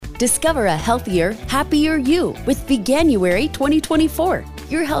Discover a healthier, happier you with Veganuary 2024.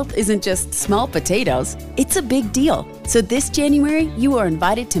 Your health isn't just small potatoes, it's a big deal. So this January, you are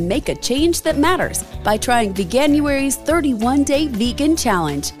invited to make a change that matters by trying Veganuary's 31-day vegan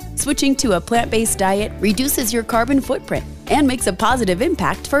challenge. Switching to a plant-based diet reduces your carbon footprint and makes a positive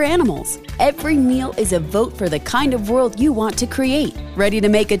impact for animals. Every meal is a vote for the kind of world you want to create. Ready to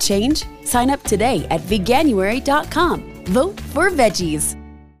make a change? Sign up today at veganuary.com. Vote for veggies.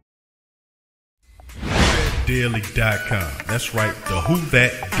 Daily.com. That's right, the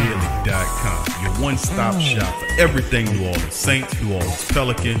WhoThatDaily.com. Your one-stop shop for everything New Orleans Saints, New Orleans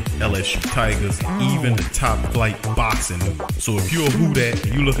Pelicans, LSU Tigers, even the top flight boxing news. So if you're a Who That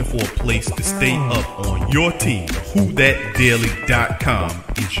and you're looking for a place to stay up on your team, WhoThatDaily.com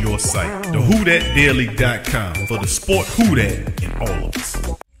is your site. The WhoThatDaily.com for the sport Who That in all of us.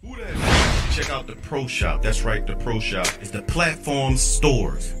 Check out the Pro Shop. That's right, the Pro Shop is the platform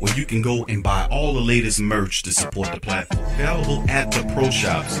stores where you can go and buy all the latest merch to support the platform. Available at the Pro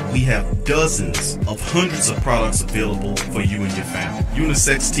Shops, we have dozens of hundreds of products available for you and your family.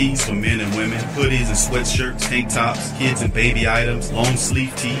 Unisex tees for men and women, hoodies and sweatshirts, tank tops, kids and baby items, long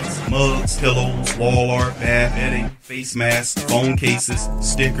sleeve tees, mugs, pillows, wall art, bath bedding, face masks, phone cases,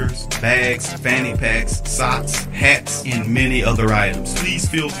 stickers, bags, fanny packs, socks, hats, and many other items. Please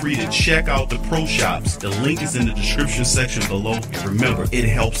feel free to check out the Pro Shops. The link is in the description section below. And remember, it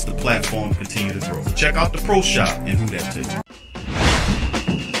helps the platform continue to grow. So check out the Pro Shop and Who That too.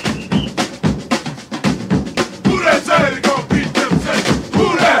 Who that say they gon' beat them Saints?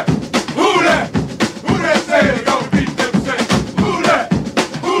 Who that? Who that? Who that say they gon' beat them Saints? Who that?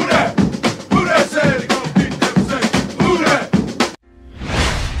 Who that? Who that say they gon' beat them Saints? Who that?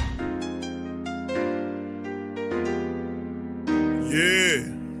 Yeah.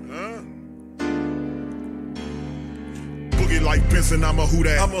 Boogie like Benson, I'm a Who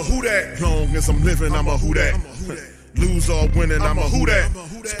That. I'm a Who That. Long as I'm living, I'm a Who That. Lose or winning, I'm a Who That.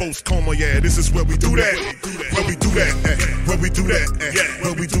 Sports coma, yeah, this is where we do that. Where we do that, where we do that,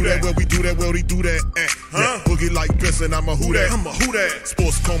 where we do that, where we do that, where we do that. Boogie like Benson, I'm a Who That. I'm a Who That.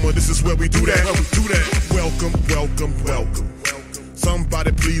 Sports coma, this is where we do that. Where we do that. Welcome, welcome, welcome.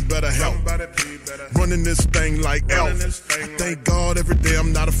 Somebody please better help. Running this thing like Elf. I thank God every day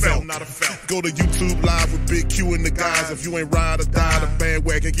I'm not a felt. Go to YouTube Live with Big Q and the guys. If you ain't ride or die, the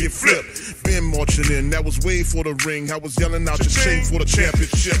bandwagon get flipped. Been marching in, that was way for the ring. I was yelling out your shame for the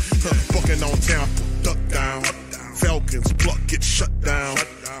championship. Bucking on town, duck down. Falcons, pluck, get shut down.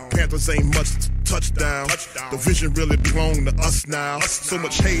 Panthers ain't much touchdown. The vision really belong to us now. So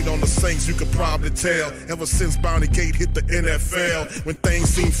much hate on the Saints, you could probably tell. Ever since Bounty Gate hit the NFL, when things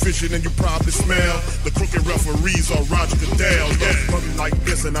seem fishy, then you probably smell the crooked referees or Roger Goodell. Yeah, Boogie like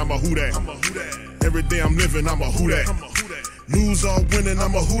this, and I'm a Who That. Every day I'm living, I'm a Who That. Lose or winning,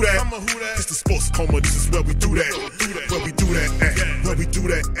 I'm a Who That. It's the sports coma, this is where we do that. Where we do that, where we do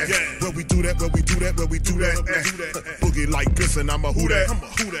that, where we do that, where we do that, where we do that. Boogie like this, and I'm a Who That.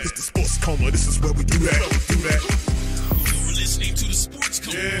 It's the sports coma, this is where we do that. You're listening to the Sports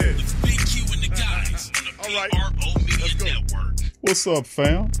Coma with Big Q and the guys on the PRO Media Network. What's up,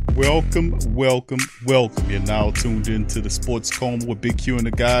 fam? Welcome. You're now tuned into the Sports Coma with Big Q and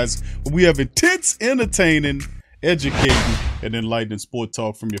the guys. We have intense, entertaining, educating, and enlightening sport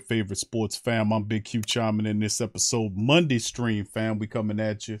talk from your favorite sports fam. I'm Big Q chiming in this episode Monday stream, fam. We coming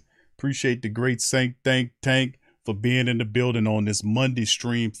at you. Appreciate the great Saint Tank for being in the building on this Monday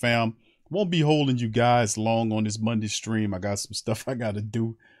stream, fam. Won't be holding you guys long on this Monday stream. I got some stuff I got to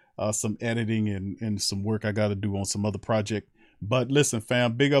do, some editing and some work I got to do on some other project. But listen,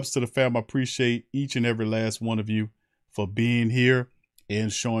 fam, big ups to the fam. I appreciate each and every last one of you for being here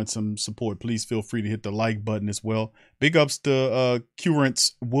and showing some support. Please feel free to hit the like button as well. Big ups to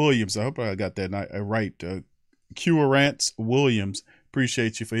Currents Williams. I hope I got that right. Currents Williams.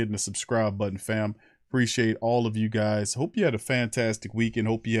 Appreciate you for hitting the subscribe button, fam. Appreciate all of you guys. Hope you had a fantastic weekend.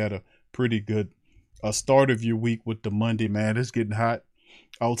 Hope you had a pretty good start of your week with the Monday, man. It's getting hot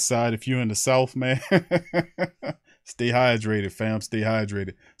outside. If you're in the South, man, stay hydrated, fam. Stay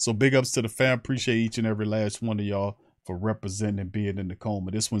hydrated. So big ups to the fam. Appreciate each and every last one of y'all for representing and being in the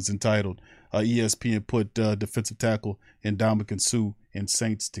coma. This one's entitled ESPN put defensive tackle Ndamukong and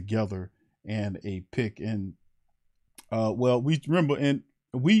Saints together and a pick. And well, we remember, and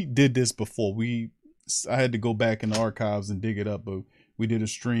we did this before. I had to go back in the archives and dig it up, but we did a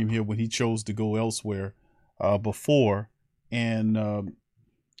stream here when he chose to go elsewhere before, and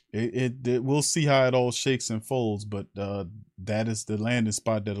we'll see how it all shakes and folds. But that is the landing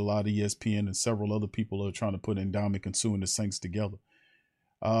spot that a lot of ESPN and several other people are trying to put Ndamukong and the Saints together.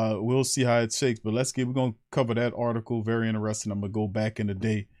 We'll see how it shakes, but we're going to cover that article. Very interesting. I'm going to go back in the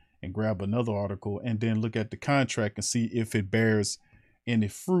day and grab another article and then look at the contract and see if it bears any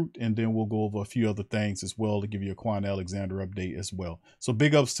fruit. And then we'll go over a few other things as well to give you a Quan Alexander update as well. So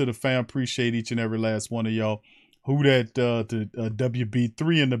big ups to the fam. Appreciate each and every last one of y'all. Who that the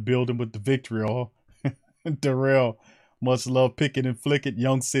WB3 in the building with the victory all. Darrell, much love. Pickett and Flickett,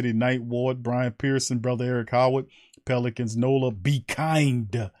 Young City, Night Ward, Brian Pearson, Brother Eric Howard, Pelicans, Nola, Be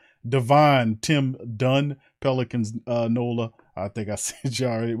Kind, Divine, Tim Dunn, Pelicans, Nola. I think I said you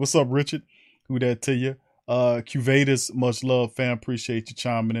already. What's up, Richard? Who that to you? Cuvatus, much love, fam. Appreciate you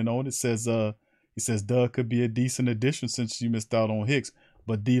chiming in on it. He says Doug could be a decent addition since you missed out on Hicks,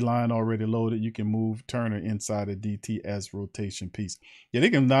 but D-line already loaded. You can move Turner inside of DT as rotation piece. Yeah, they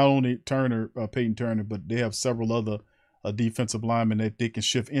can not only Peyton Turner, but they have several other defensive linemen that they can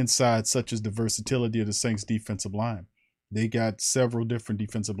shift inside, such as the versatility of the Saints defensive line. They got several different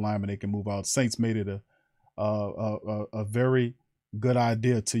defensive linemen they can move out. Saints made it a very good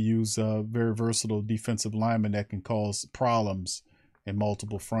idea to use very versatile defensive linemen that can cause problems in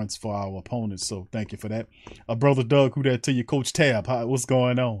multiple fronts for our opponents. So thank you for that. Brother Doug, who that to you? Coach Tab, what's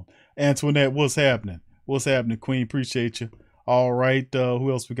going on? Antoinette, what's happening? What's happening, Queen? Appreciate you. All right.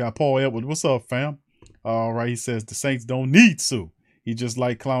 Who else we got? Paul Edward. What's up, fam? All right. He says the Saints don't need Sue. He just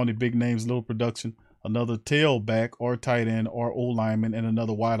like clowning big names, little production. Another tailback or tight end or O-lineman and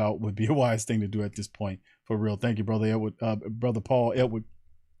another wideout would be a wise thing to do at this point. For real. Thank you, Brother Edward. Brother Paul Edward.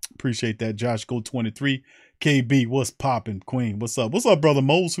 Appreciate that. Josh Go 23. KB, what's popping? Queen, what's up? What's up, Brother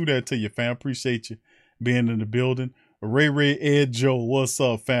Mose? Who that to you, fam? Appreciate you being in the building. Ray Ed Joe, what's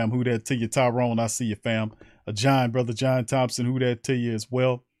up, fam? Who that to you? Tyrone, I see you, fam. Brother John Thompson, who that to you as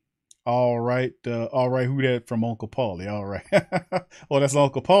well? All right. Who that from Uncle Paulie? All right. Oh, that's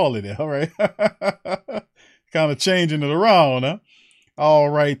Uncle Paulie there. All right. Kind of changing it around, huh? All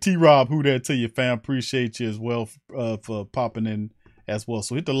right. T-Rob, who that to you, fam? Appreciate you as well for popping in as well.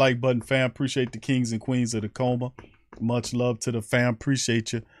 So hit the like button, fam. Appreciate the kings and queens of the coma. Much love to the fam.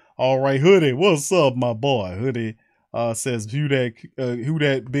 Appreciate you. All right, Hoodie, what's up, my boy? Hoodie says, who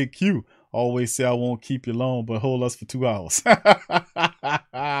that Big Q? Always say I won't keep you long, but hold us for 2 hours.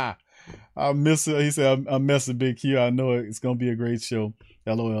 I miss it. He said, I'm messing Big Q. I know it's going to be a great show.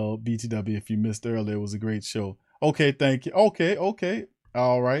 LOL, BTW, if you missed earlier, it was a great show. Okay, thank you. Okay.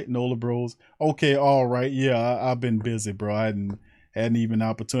 All right, Nola Bros. Okay, all right. Yeah, I've been busy, bro. I hadn't even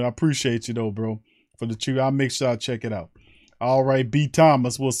opportunity. I appreciate you, though, bro, for the truth. I'll make sure I check it out. All right, B.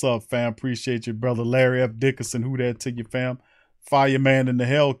 Thomas, what's up, fam? Appreciate you, brother. Larry F. Dickerson, who that to you, fam? Fireman in the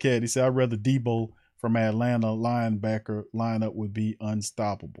Hellcat. He said, I'd rather Debo from Atlanta linebacker lineup would be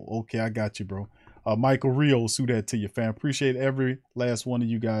unstoppable. Okay, I got you, bro. Michael Rios, who that to you, fam? Appreciate every last one of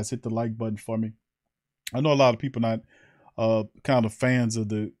you guys. Hit the like button for me. I know a lot of people not kind of fans of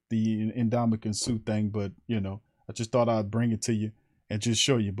the Ndamukong Suh thing, but, I just thought I'd bring it to you and just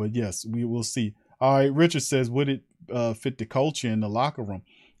show you. But, yes, we will see. All right, Richard says, would it fit the culture in the locker room?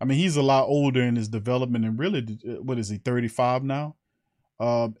 I mean, he's a lot older in his development and really, what is he, 35 now?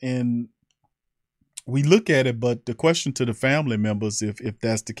 And we look at it, but the question to the family members, if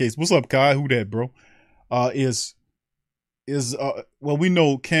that's the case, what's up, Kai? Who that, bro? Well, we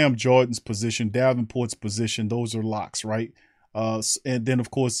know Cam Jordan's position, Davenport's position, those are locks, right? And then, of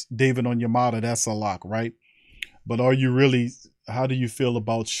course, David Onyemata, that's a lock, right? But how do you feel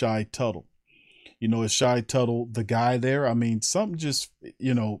about Shy Tuttle? Is Shy Tuttle the guy there? I mean, something just,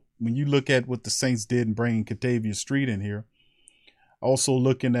 when you look at what the Saints did in bringing Katavius Street in here, also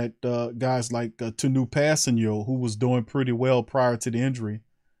looking at guys like Tanu Passanio, who was doing pretty well prior to the injury,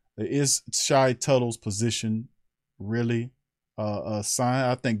 is Shy Tuttle's position really a sign?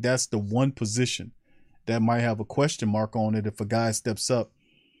 I think that's the one position that might have a question mark on it if a guy steps up,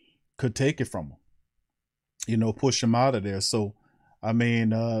 could take it from him, push him out of there. So, I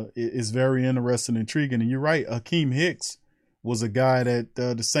mean, it's very interesting and intriguing. And you're right, Akeem Hicks was a guy that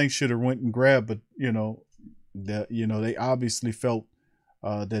the Saints should have went and grabbed, but, they obviously felt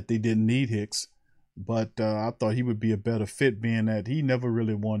that they didn't need Hicks. But I thought he would be a better fit, being that he never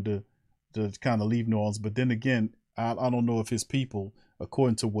really wanted to kind of leave New Orleans. But then again, I don't know if his people,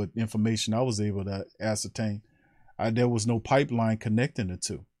 according to what information I was able to ascertain, there was no pipeline connecting the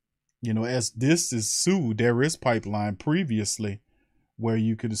two. As this is Sue, there is pipeline previously where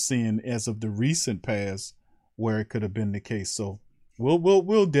you could have seen as of the recent past where it could have been the case. So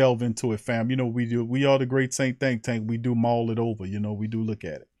we'll delve into it, fam. We are the Great Saint Think Tank. We do maul it over. We do look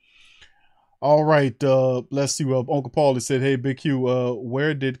at it. All right. Let's see. Uncle Paul has said, hey, Big Q,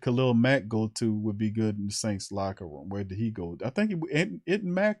 where did Khalil Mack go to would be good in the Saints locker room? Where did he go? I think it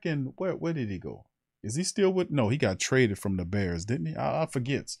Mack, and where did he go? Is he still with? No, he got traded from the Bears, didn't he? I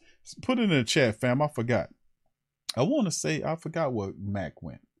forget. Put it in the chat, fam. I forgot. I want to say I forgot where Mack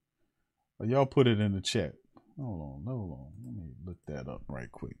went. Y'all put it in the chat. Hold on. Let me look that up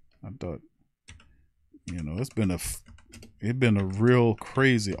right quick. I thought, it's been a real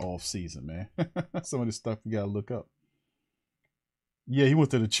crazy off season, man. Some of this stuff you gotta look up. Yeah, he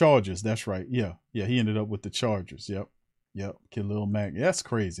went to the Chargers. That's right. Yeah, he ended up with the Chargers. Yep. Khalil Mack. Yeah, that's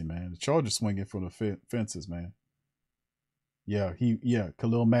crazy, man. The Chargers swinging from the fences, man. Yeah,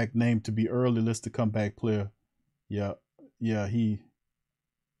 Khalil Mack named to be early listed comeback player. Khalil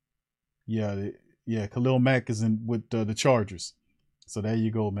Mack is in with the Chargers. So there you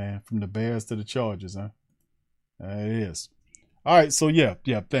go, man. From the Bears to the Chargers, huh? It is. All right, so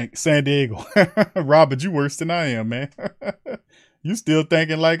thanks. San Diego. Robert, you worse than I am, man. You still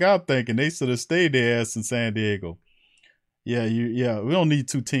thinking like I'm thinking. They should have stayed their ass in San Diego. Yeah, we don't need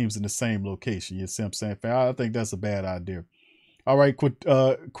two teams in the same location. You see what I'm saying? I think that's a bad idea. All right,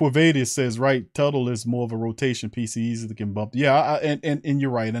 Quavadius says, right, Tuttle is more of a rotation piece. He easily can bump. Yeah, and you're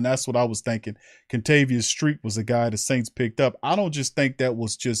right, and that's what I was thinking. Contavious Street was a guy the Saints picked up. I don't just think that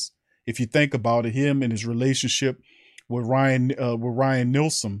was just, if you think about it, him and his relationship with Ryan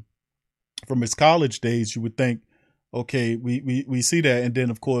Nielsen from his college days, you would think, okay, we see that. And then,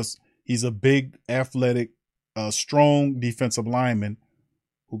 of course, he's a big, athletic, strong defensive lineman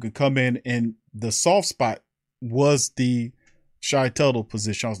who can come in, and the soft spot was the Shy Tuttle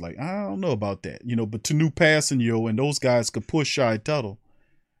position. I was like, I don't know about that, but Tanu Passanio and those guys could push Shy Tuttle,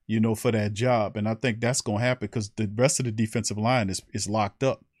 for that job. And I think that's going to happen because the rest of the defensive line is locked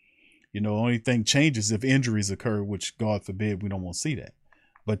up. Only thing changes if injuries occur, which God forbid, we don't want to see that.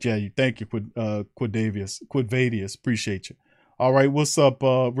 But yeah, thank you, Quidvadius. Appreciate you. All right, what's up,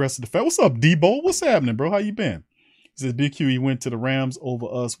 rest of the family? What's up, Debo? What's happening, bro? How you been? He says, Big Q, he went to the Rams over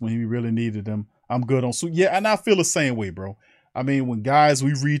us when he really needed them. I'm good on suit. Yeah, and I feel the same way, bro. I mean, when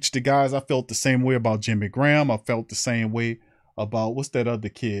we reached the guys, I felt the same way about Jimmy Graham. I felt the same way about, what's that other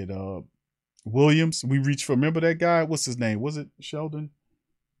kid? Williams. We reached for, remember that guy? What's his name? Was it Sheldon?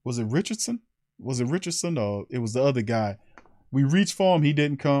 Was it Richardson? Or it was the other guy? We reached for him. He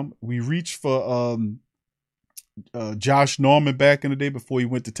didn't come. We reached for Josh Norman back in the day before he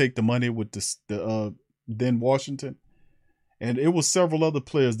went to take the money with the then Washington. And it was several other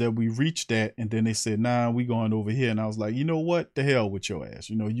players that we reached at, and then they said, nah, we going over here. And I was like, you know what? The hell with your ass.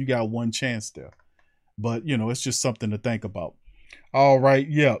 You got one chance there. But, it's just something to think about. All right.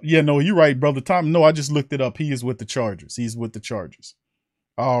 Yeah, no, you're right, Brother Tom. No, I just looked it up. He is with the Chargers. He's with the Chargers.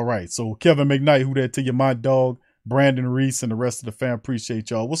 All right. So Kevin McKnight, who that to you, my dog, Brandon Reese, and the rest of the fam.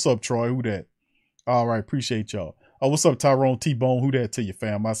 Appreciate y'all. What's up, Troy? Who that? All right. Appreciate y'all. Oh, what's up, Tyrone T-Bone? Who that to you,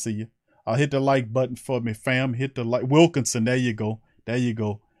 fam? I see you. Hit the like button for me, fam. Hit the like. Wilkinson, there you go.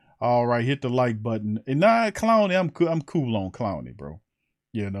 All right, hit the like button. And Clowney, I'm cool on Clowney, bro.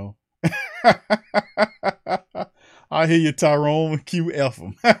 I hear you, Tyrone. QF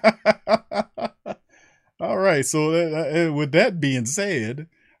him. All right, so with that being said,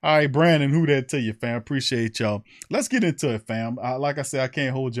 all right, Brandon, who that to you, fam? Appreciate y'all. Let's get into it, fam. Like I said, I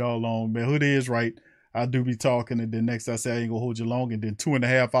can't hold y'all long, man. Who it is, right? I do be talking, and then next I say I ain't gonna hold you long, and then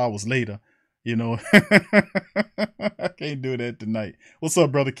 2.5 hours later, I can't do that tonight. What's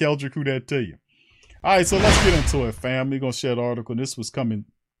up, Brother Keldrick? Who that to you? All right, so let's get into it, fam. We're gonna share the article. This was coming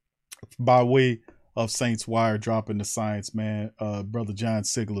by way of Saints Wire, dropping the science, man. Brother John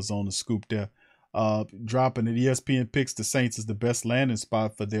Sigler's on the scoop there. Dropping it. ESPN picks the Saints as the best landing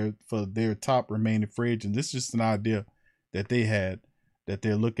spot for their top remaining free agent. This is just an idea that they had, that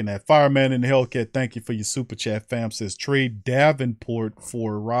they're looking at. Fireman in the Hellcat, thank you for your super chat, fam. Says trade Davenport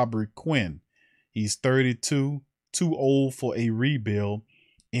for Robert Quinn. He's 32, too old for a rebuild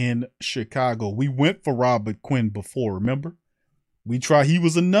in Chicago. We went for Robert Quinn before, remember? He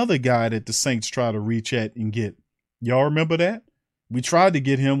was another guy that the Saints tried to reach at and get. Y'all remember that? We tried to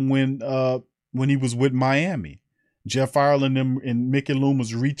get him when he was with Miami. Jeff Ireland and Mickey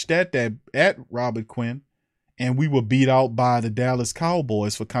Loomis reached at Robert Quinn, and we were beat out by the Dallas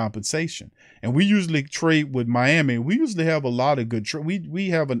Cowboys for compensation. And we usually trade with Miami. We usually have a lot of good trade. We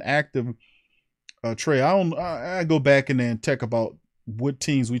have an active trade. I go back in there and check about what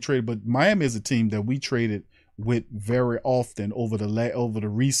teams we traded, but Miami is a team that we traded with very often over the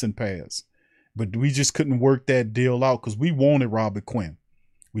recent past. But we just couldn't work that deal out because we wanted Robert Quinn.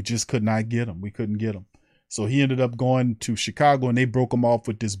 We just could not get him. We couldn't get him. So he ended up going to Chicago, and they broke him off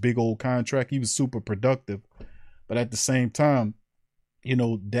with this big old contract. He was super productive. But at the same time,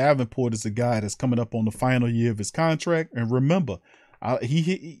 Davenport is a guy that's coming up on the final year of his contract. And remember,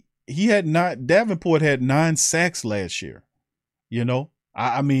 Davenport had 9 sacks last year.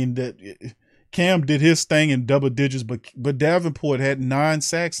 I mean, that Cam did his thing in double digits, but Davenport had 9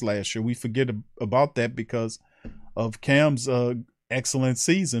 sacks last year. We forget about that because of Cam's excellent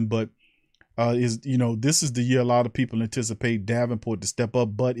season, but This is the year a lot of people anticipate Davenport to step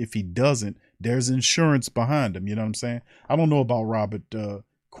up, but if he doesn't, there's insurance behind him. You know what I'm saying? I don't know about Robert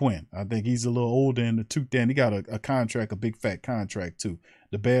Quinn. I think he's a little older in the tooth there, and he got a contract, a big fat contract too.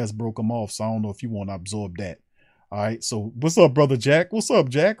 The Bears broke him off, so I don't know if you want to absorb that. All right, so what's up, brother Jack? What's up,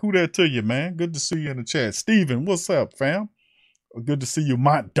 Jack? Who that to you, man? Good to see you in the chat. Steven, what's up, fam? Good to see you,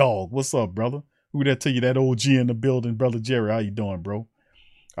 Mont Dog. What's up, brother? Who that to you? That OG in the building, brother Jerry. How you doing, bro?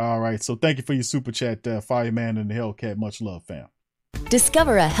 All right, so thank you for your super chat, Fireman and the Hellcat. Much love, fam.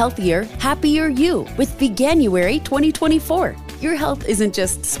 Discover a healthier, happier you with Veganuary 2024. Your health isn't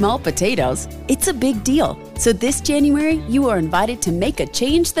just small potatoes, it's a big deal. So this January, you are invited to make a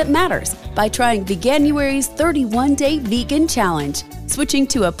change that matters by trying Veganuary's 31-day vegan challenge. Switching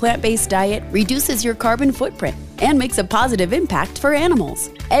to a plant-based diet reduces your carbon footprint and makes a positive impact for animals.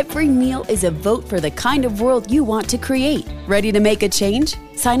 Every meal is a vote for the kind of world you want to create. Ready to make a change?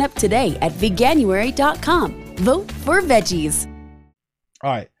 Sign up today at veganuary.com. Vote for veggies. All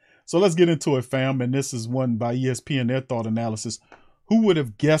right, so let's get into it, fam. And this is one by ESPN, their thought analysis. Who would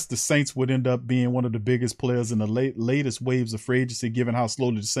have guessed the Saints would end up being one of the biggest players in the latest waves of free agency, given how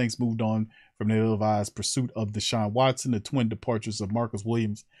slowly the Saints moved on from their ill-advised pursuit of Deshaun Watson, the twin departures of Marcus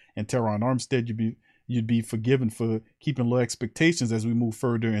Williams and Teron Armstead? You'd be forgiven for keeping low expectations as we move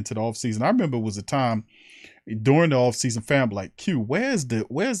further into the offseason. I remember it was a time during the offseason, fam, like, Q, where's the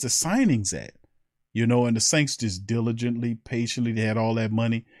signings at? And the Saints just diligently, patiently, they had all that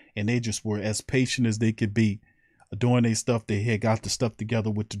money, and they just were as patient as they could be doing their stuff. They had got the stuff together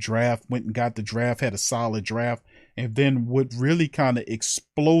with the draft, went and got the draft, had a solid draft. And then what really kind of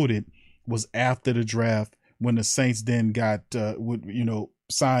exploded was after the draft when the Saints then got,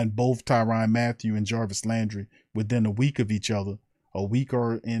 signed both Tyrann Mathieu and Jarvis Landry within a week of each other, a week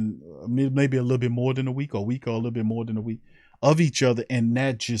or maybe a little bit more than a week, a little bit more than a week of each other. And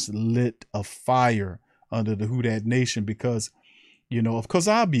that just lit a fire under the Who Dat Nation because, of course,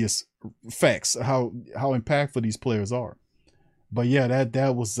 obvious facts, how impactful these players are. But yeah,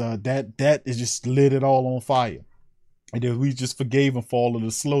 that is just lit it all on fire. And then we just forgave them for all of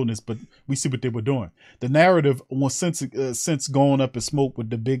the slowness, but we see what they were doing. The narrative was since going up in smoke with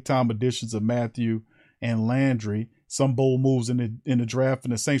the big time additions of Mathieu and Landry, some bold moves in the draft,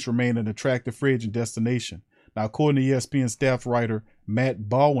 and the Saints remain an attractive free agent destination. Now, according to ESPN staff writer Matt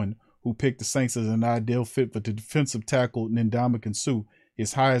Bowen, who picked the Saints as an ideal fit for the defensive tackle Ndamukong Suh,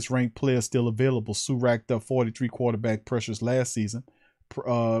 his highest ranked player still available. Suh racked up 43 quarterback pressures last season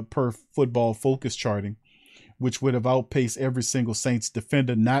per Football Focus charting, which would have outpaced every single Saints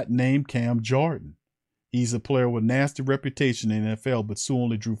defender not named Cam Jordan. He's a player with a nasty reputation in the NFL, but Suh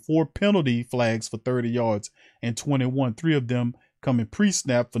only drew 4 penalty flags for 30 yards and 21, 3 of them coming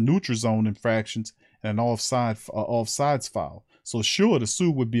pre-snap for neutral zone infractions and an offsides foul. So sure, the Suh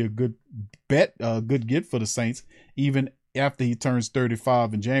would be a good bet, a good get for the Saints, even after he turns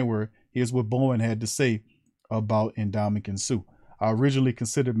 35 in January. Here's what Bowen had to say about Ndamukong Suh. I originally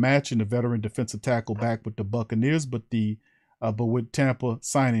considered matching the veteran defensive tackle back with the Buccaneers, but with Tampa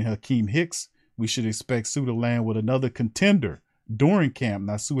signing Hakeem Hicks, we should expect Suh to land with another contender during camp.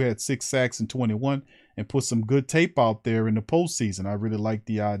 Now, Suh had 6 sacks in 21 and put some good tape out there in the postseason. I really like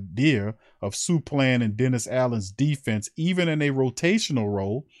the idea of Suh playing in Dennis Allen's defense, even in a rotational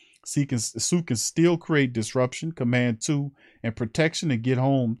role. Suh can still create disruption, command 2, and protection and get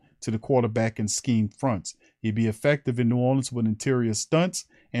home to the quarterback and scheme fronts. He'd be effective in New Orleans with interior stunts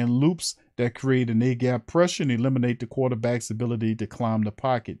and loops that create an A-gap pressure and eliminate the quarterback's ability to climb the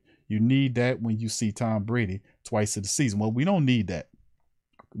pocket. You need that when you see Tom Brady twice in the season. Well, we don't need that.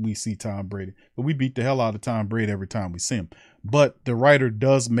 We see Tom Brady, but we beat the hell out of Tom Brady every time we see him. But the writer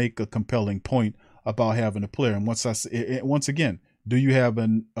does make a compelling point about having a player. And once again, do you have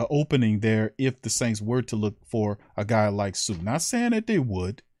an opening there if the Saints were to look for a guy like Suh? Not saying that they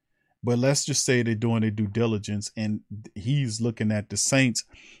would, but let's just say they're doing their due diligence and he's looking at the Saints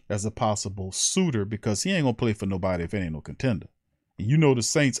as a possible suitor because he ain't going to play for nobody if it ain't no contender. The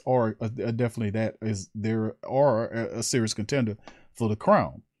Saints are definitely a serious contender for the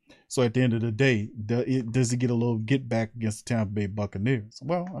crown. So at the end of the day, does he get a little get back against the Tampa Bay Buccaneers?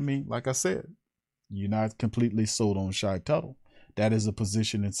 Well, I mean, like I said, you're not completely sold on Shy Tuttle. That is a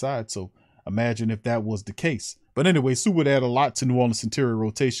position inside. So imagine if that was the case. But anyway, Suh would add a lot to New Orleans' interior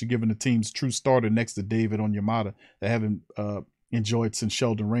rotation, given the team's true starter next to David Onyemata that haven't enjoyed since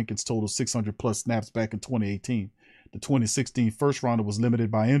Sheldon Rankins total 600-plus snaps back in 2018. The 2016 first rounder was limited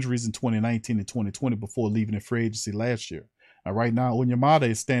by injuries in 2019 and 2020 before leaving in free agency last year. Now, right now, Onyemata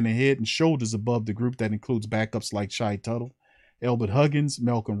is standing head and shoulders above the group that includes backups like Shy Tuttle, Elbert Huggins,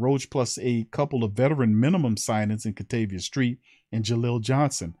 Malcolm Roach, plus a couple of veteran minimum signings in Katavius Street and Jaleel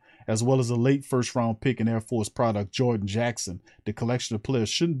Johnson. as well as a late first-round pick and Air Force product, Jordan Jackson. The collection of players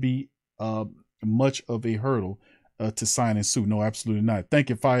shouldn't be much of a hurdle to sign and Sue. No, absolutely not. Thank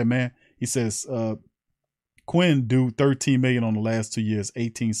you, Fireman. He says Quinn due $13 million on the last 2 years,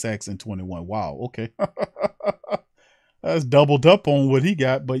 18 sacks and 21. Wow, okay. That's doubled up on what he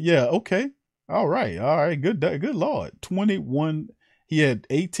got, but yeah, okay. All right. Good Lord. 21. He had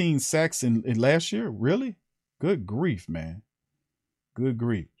 18 sacks in last year. Really? Good grief, man. Good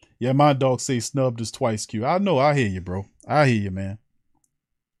grief. Yeah, my dog say snubbed us twice, Q. I know. I hear you, bro. I hear you, man.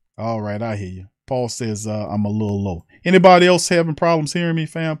 All right. I hear you. Paul says I'm a little low. Anybody else having problems hearing me,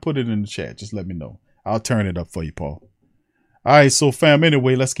 fam? Put it in the chat. Just let me know. I'll turn it up for you, Paul. All right. So, fam,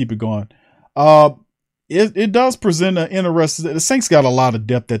 anyway, let's keep it going. It does present an interesting. The Saints got a lot of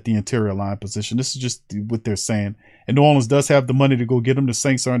depth at the interior line position. This is just what they're saying. And New Orleans does have the money to go get them. The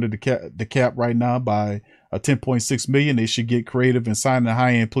Saints are under the cap right now by $10.6 million. They should get creative and sign a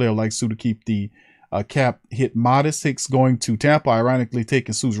high-end player like Sue to keep the cap hit modest. Hicks going to Tampa, ironically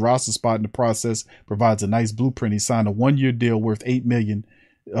taking Sue's roster spot in the process, provides a nice blueprint. He signed a 1-year deal worth $8 million,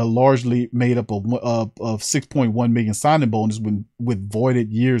 largely made up of $6.1 million signing bonus with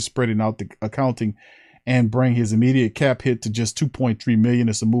voided years spreading out the accounting, and bring his immediate cap hit to just $2.3 million.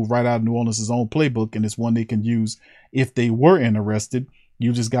 It's a move right out of New Orleans' own playbook, and it's one they can use if they were interested.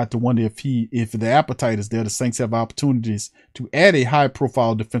 You just got to wonder if the appetite is there. The Saints have opportunities to add a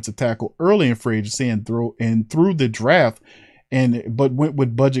high-profile defensive tackle early in free agency and through the draft, but went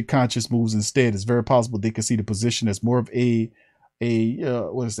with budget-conscious moves instead. It's very possible they could see the position as more of a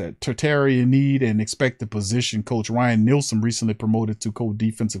tertiary need and expect the position coach Ryan Nielsen, recently promoted to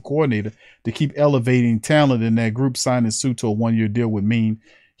co-defensive coordinator, to keep elevating talent in that group. Signing Sue to a 1-year deal would mean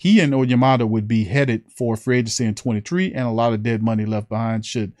he and Onyemata would be headed for free agency in 23, and a lot of dead money left behind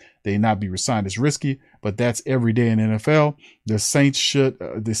should they not be resigned. It's risky, but that's every day in NFL. The Saints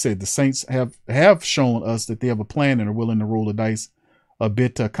the Saints have shown us that they have a plan and are willing to roll the dice a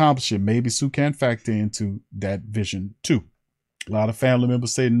bit to accomplish it. Maybe Sue can factor into that vision too. A lot of family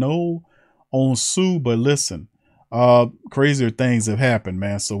members say no on Sue, but listen, crazier things have happened,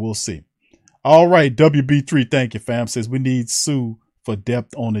 man. So we'll see. All right. WB3, thank you, fam. Says we need Sue for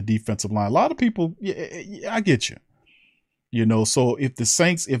depth on the defensive line. A lot of people, yeah, I get you. You know, so if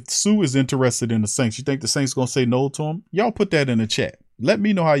Sue is interested in the Saints, you think the Saints going to say no to him? Y'all put that in the chat. Let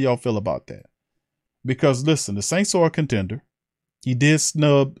me know how y'all feel about that. Because listen, the Saints are a contender. He did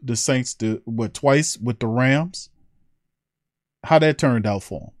snub the Saints twice with the Rams. How that turned out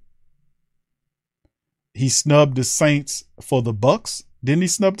for him. He snubbed the Saints for the Bucks. Didn't he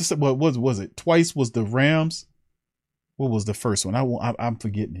snub the Saints? What was it? Twice was the Rams. What was the first one? I'm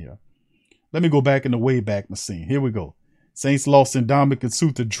forgetting here. Let me go back in the Wayback Machine. Here we go. Saints lost in Ndamukong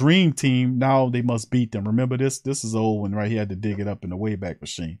Suh, the dream team. Now they must beat them. Remember this? This is an old one, right? He had to dig it up in the Wayback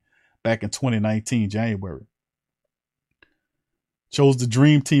Machine. Back in 2019, January. Chose the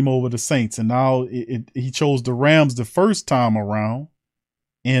dream team over the Saints, and now he chose the Rams the first time around,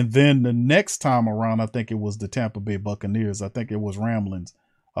 and then the next time around, I think it was the Tampa Bay Buccaneers. I think it was ramblings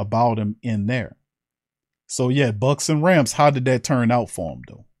about him in there. So yeah, Bucks and Rams. How did that turn out for him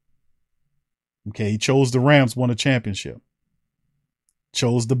though? Okay, he chose the Rams, won a championship.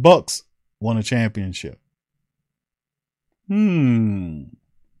 Chose the Bucks, won a championship. Can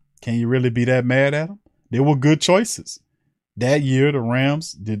you really be that mad at him? They were good choices. That year, the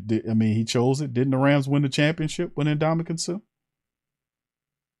Rams, he chose it. Didn't the Rams win the championship with Ndamukong Suh?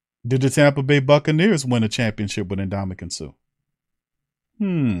 Did the Tampa Bay Buccaneers win a championship with Ndamukong Suh?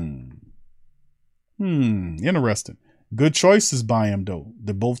 Interesting. Good choices by him, though.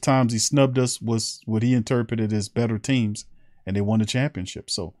 The both times he snubbed us was what he interpreted as better teams, and they won the championship.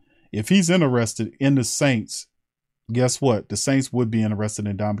 So if he's interested in the Saints, guess what? The Saints would be interested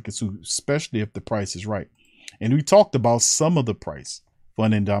in Ndamukong Suh, especially if the price is right. And we talked about some of the price for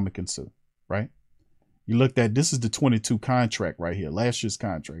an Ndamukong Suh, right? You looked at, this is the 22 contract right here, last year's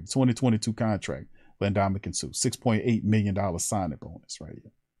contract, 2022 contract for Ndamukong Suh, $6.8 million signing bonus right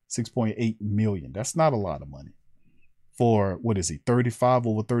here, $6.8 million. That's not a lot of money for, what is he, 35,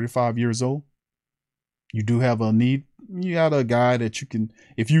 over 35 years old? You do have a need. You got a guy that you can,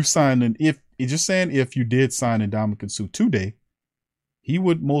 if you sign, if you did sign Ndamukong Suh today, he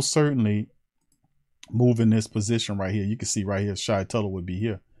would most certainly move in this position right here. You can see right here, Shai Tuttle would be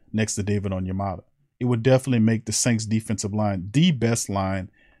here next to David Onyemata. It would definitely make the Saints defensive line the best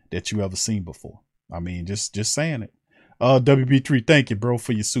line that you ever seen before. I mean, just saying it. WB3, thank you, bro,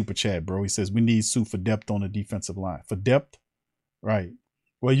 for your super chat, bro. He says we need Sue for depth on the defensive line. For depth? Right.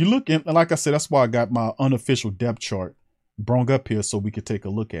 Well, you look in, like I said, that's why I got my unofficial depth chart brung up here so we could take a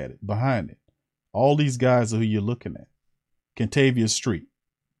look at it. Behind it, all these guys are who you're looking at. Kentavious Street,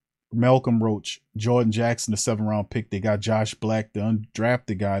 Malcolm Roach, Jordan Jackson, the 7th-round pick. They got Josh Black, the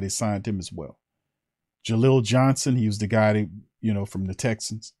undrafted guy. They signed him as well. Jaleel Johnson, he was the guy from the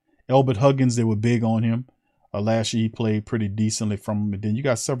Texans. Elbert Huggins, they were big on him. Last year he played pretty decently from him. And then you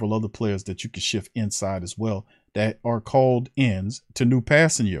got several other players that you can shift inside as well that are called ends. Tanu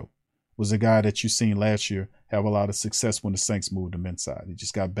Passanio was a guy that you seen last year have a lot of success when the Saints moved him inside. He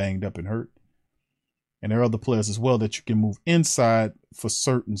just got banged up and hurt. And there are other players as well that you can move inside for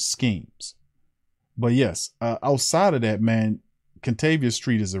certain schemes. But yes, outside of that, man, Kentavious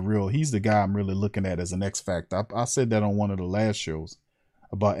Street is he's the guy I'm really looking at as an X factor. I said that on one of the last shows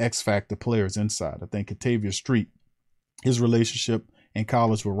about X factor players inside. I think Kentavious Street, his relationship in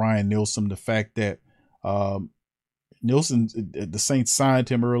college with Ryan Nielsen, the fact that Nielsen, the Saints signed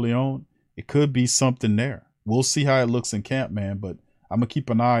him early on, it could be something there. We'll see how it looks in camp, man, but I'm going to keep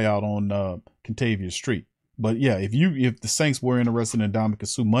an eye out on Kentavious Street. But yeah, if the Saints were interested in Ndamukong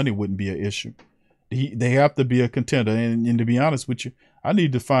Suh, money wouldn't be an issue. They have to be a contender. And to be honest with you, I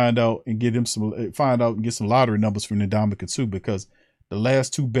need to find out and get some lottery numbers from Ndamukong Suh, because the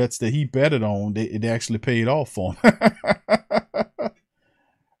last 2 bets that he betted on, it actually paid off for him.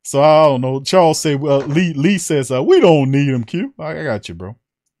 So I don't know. Charles say, well, Lee says, we don't need him, Q. I got you, bro.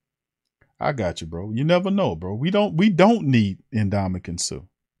 I got you, bro. You never know, bro. We don't need Ndamukong Suh.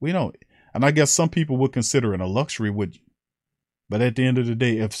 We don't. And I guess some people would consider it a luxury, would you? But at the end of the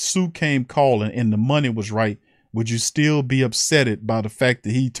day, if Suh came calling and the money was right, would you still be upset by the fact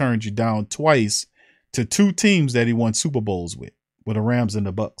that he turned you down twice to 2 teams that he won Super Bowls with the Rams and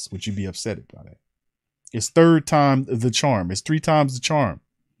the Bucks? Would you be upset by that? It's 3rd time the charm. It's 3 times the charm.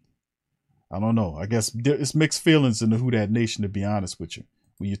 I don't know. I guess it's mixed feelings in the Who Dat Nation, to be honest with you,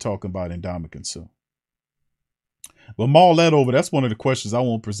 when you're talking about Ndamukong Suh. But mull that over. That's one of the questions I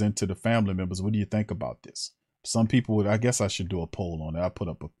won't present to the family members. What do you think about this? Some people would, I guess I should do a poll on it. I put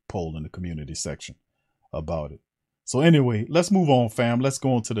up a poll in the community section about it. So anyway, let's move on, fam. Let's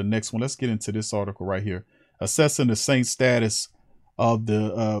go on to the next one. Let's get into this article right here. Assessing the Saints status of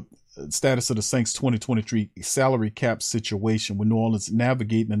the Saints 2023 salary cap situation, with New Orleans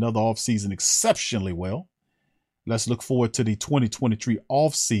navigating another offseason exceptionally well. Let's look forward to the 2023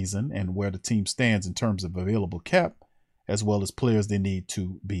 offseason and where the team stands in terms of available cap, as well as players they need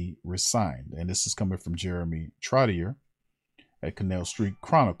to be re-signed. And this is coming from Jeremy Trottier at Canal Street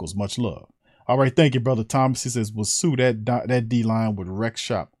Chronicles. Much love. All right, thank you, Brother Thomas. He says, "Was Suh that D-line with wreck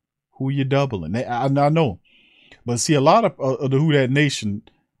shop? Who you doubling?" I know. But see, a lot of the Who Dat Nation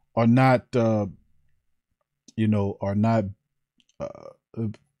are not,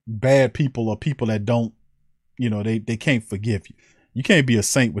 bad people, or people that don't, they can't forgive you. You can't be a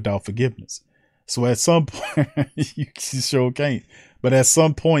saint without forgiveness. So at some point, you sure can't. But at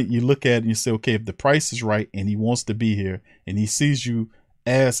some point, you look at it and you say, okay, if the price is right and he wants to be here and he sees you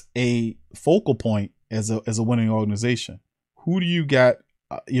as a focal point, as a winning organization, who do you got?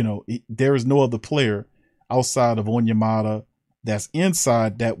 There is no other player outside of Onyemata that's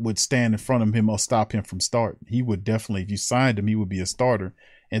inside that would stand in front of him or stop him from starting. He would definitely, if you signed him, he would be a starter.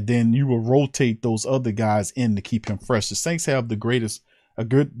 And then you will rotate those other guys in to keep him fresh. The Saints have a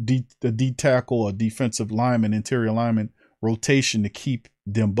good D tackle, a defensive lineman, interior lineman rotation to keep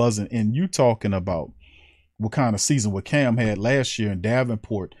them buzzing. And you talking about what kind of season what Cam had last year, and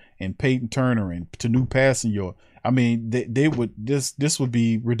Davenport and Peyton Turner and Tanu Passanio. I mean, they would, this would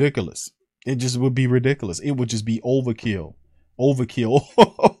be ridiculous. It just would be ridiculous. It would just be overkill.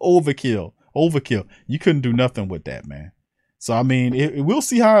 You couldn't do nothing with that, man. So, I mean, we'll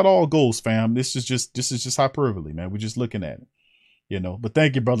see how it all goes, fam. This is just hyperbole, man. We're just looking at it, But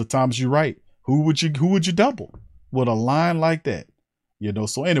thank you, Brother Thomas. You're right. Who would you double with a line like that?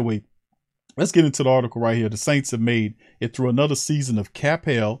 So anyway, let's get into the article right here. The Saints have made it through another season of cap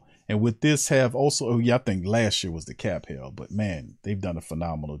hell. And with this have also, I think last year was the cap hell, but man, they've done a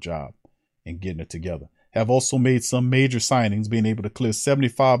phenomenal job in getting it together. Have also made some major signings, being able to clear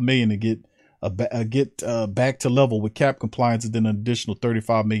 $75 million to get back to level with cap compliance, and then an additional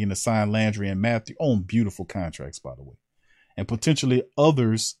 $35 million to sign Landry and Matthew on beautiful contracts, by the way. And potentially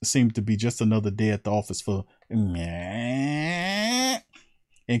others seem to be just another day at the office for. And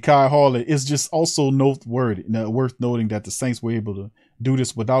Kai Harley is just also worth noting that the Saints were able to do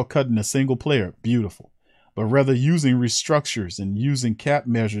this without cutting a single player. Beautiful. But rather using restructures and using cap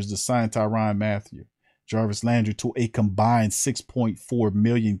measures to sign Tyrann Mathieu, Jarvis Landry to a combined $6.4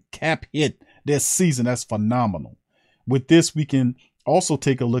 million cap hit this season. That's phenomenal. With this, we can also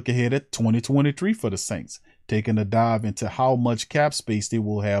take a look ahead at 2023 for the Saints, taking a dive into how much cap space they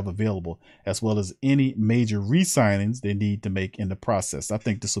will have available, as well as any major re-signings they need to make in the process. I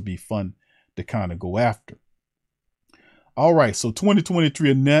think this will be fun to kind of go after. All right. So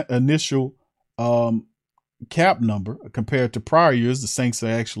 2023 initial cap number compared to prior years, the Saints are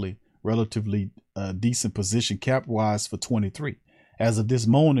actually relatively decent position cap wise for 23. As of this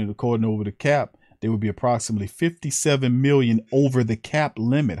moment, according to over the cap, they would be approximately 57 million over the cap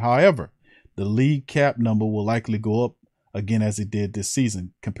limit. However, the league cap number will likely go up again as it did this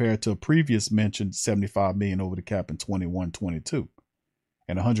season compared to a previous mentioned 75 million over the cap in 21-22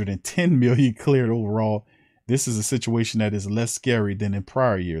 and 110 million cleared overall. This is a situation that is less scary than in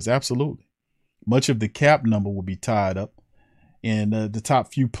prior years. Absolutely. Much of the cap number will be tied up, and the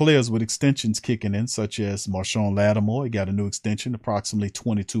top few players with extensions kicking in, such as Marshawn Lattimore, he got a new extension, approximately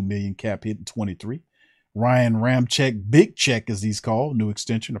 22 million cap hit in 23. Ryan Ramczyk, big check as he's called, new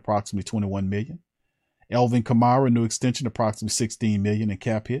extension, approximately 21 million. Elvin Kamara, new extension, approximately 16 million in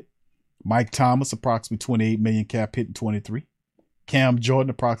cap hit. Mike Thomas, approximately 28 million cap hit in 23. Cam Jordan,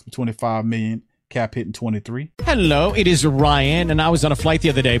 approximately 25 million cap hit in 23. Hello, it is Ryan, and I was on a flight the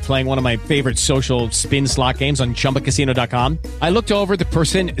other day playing one of my favorite social spin slot games on ChumbaCasino.com. I looked over at the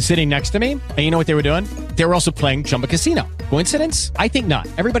person sitting next to me, and you know what they were doing? They were also playing Chumba Casino. Coincidence? I think not.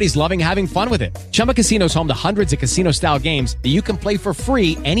 Everybody's loving having fun with it. Chumba Casino is home to hundreds of casino-style games that you can play for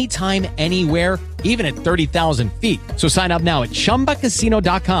free anytime, anywhere, even at 30,000 feet. So sign up now at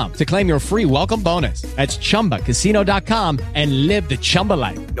ChumbaCasino.com to claim your free welcome bonus. That's ChumbaCasino.com and live the Chumba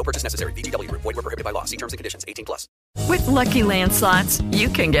life. No purchase necessary. VGW. Void where prohibited by law. See terms and conditions. 18+. With Lucky Land Slots, you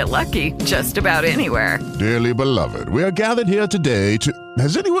can get lucky just about anywhere. Dearly beloved, we are gathered here today to...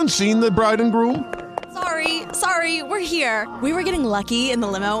 Has anyone seen the bride and groom? Sorry, we're here. We were getting lucky in the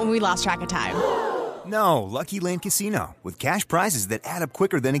limo and we lost track of time. No, Lucky Land Casino, with cash prizes that add up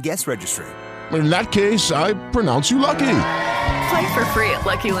quicker than a guest registry. In that case, I pronounce you lucky. Play for free at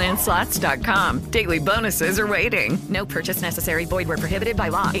LuckyLandSlots.com. Daily bonuses are waiting. No purchase necessary. Void where prohibited by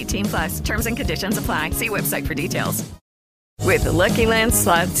law. 18+. Terms and conditions apply. See website for details. With the Lucky Land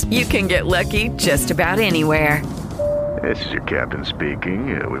Slots, you can get lucky just about anywhere. This is your captain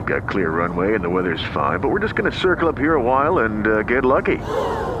speaking. We've got clear runway and the weather's fine, but we're just going to circle up here a while and get lucky.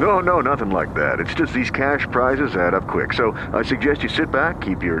 No, nothing like that. It's just these cash prizes add up quick. So I suggest you sit back,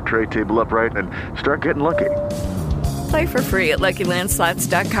 keep your tray table upright, and start getting lucky. Play for free at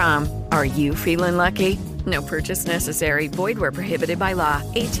LuckyLandSlots.com. Are you feeling lucky? No purchase necessary. Void where prohibited by law.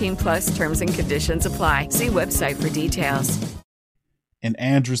 18+ terms and conditions apply. See website for details. And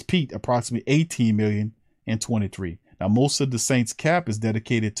Andrews Pete, approximately 18 million in 23. Now, most of the Saints cap is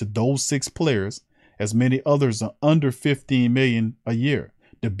dedicated to those 6 players, as many others are under 15 million a year.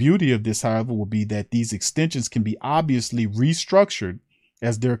 The beauty of this, however, will be that these extensions can be obviously restructured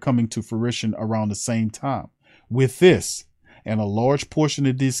as they're coming to fruition around the same time. With this, and a large portion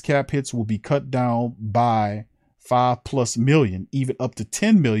of these cap hits will be cut down by 5+ million, even up to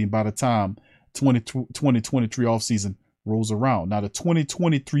 10 million by the time 2023 offseason rolls around. Now, the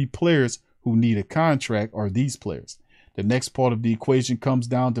 2023 players who need a contract are these players. The next part of the equation comes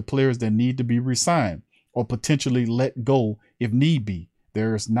down to players that need to be re-signed or potentially let go if need be.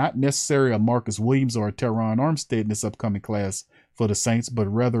 There's not necessarily a Marcus Williams or a Teron Armstead in this upcoming class for the Saints, but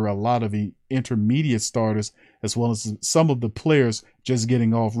rather a lot of the intermediate starters, as well as some of the players just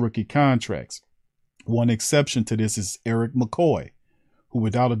getting off rookie contracts. One exception to this is Eric McCoy, who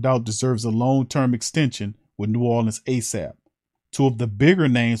without a doubt deserves a long-term extension with New Orleans ASAP. 2 of the bigger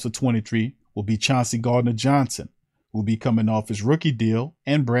names for 23 will be Chauncey Gardner-Johnson, who will be coming off his rookie deal,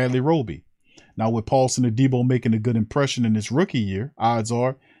 and Bradley Roby. Now, with Paulson Adebo making a good impression in his rookie year, odds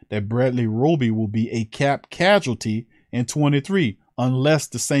are that Bradley Roby will be a cap casualty in 23, unless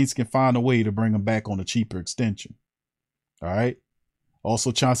the Saints can find a way to bring him back on a cheaper extension. All right.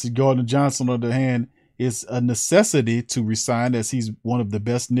 Also, Chauncey Gardner-Johnson, on the other hand, is a necessity to resign, as he's one of the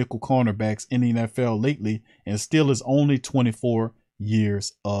best nickel cornerbacks in the NFL lately and still is only 24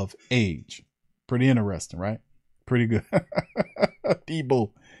 years of age. Pretty interesting, right? Pretty good.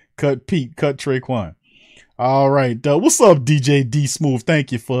 Debo, cut Pete, cut Traquan. All right. What's up, DJ D Smooth?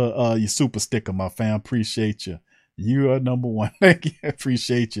 Thank you for your super sticker, my fam. Appreciate you. You are number one. Thank you.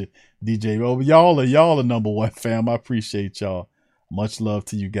 Appreciate you, DJ. Oh, y'all are number one, fam. I appreciate y'all. Much love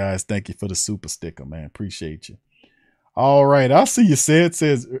to you guys. Thank you for the super sticker, man. Appreciate you. All right. I see you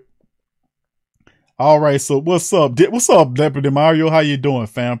says. All right. So what's up? What's up, Deputy Mario? How you doing,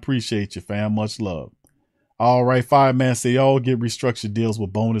 fam? Appreciate you, fam. Much love. All right. Fireman say y'all get restructured deals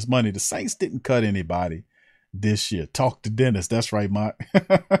with bonus money. The Saints didn't cut anybody this year. Talk to Dennis. That's right, Mike.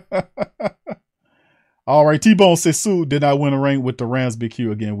 All right. T-Bone says Sue did not win a ring with the Rams. Big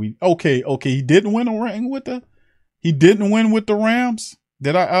Q again. Okay. He didn't win a ring with the. He didn't win with the Rams?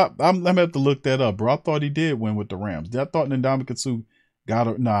 I'm gonna have to look that up, bro. I thought he did win with the Rams. I thought Ndamukong got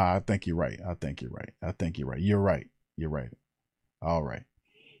it. Nah, I think you're right. You're right. You're right. All right.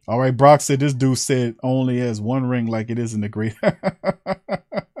 All right. Brock said this dude said only has one ring like it is in the great.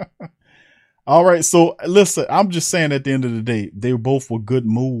 All right. So listen, I'm just saying at the end of the day, they both were good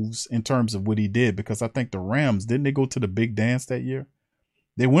moves in terms of what he did, because I think the Rams, didn't they go to the big dance that year?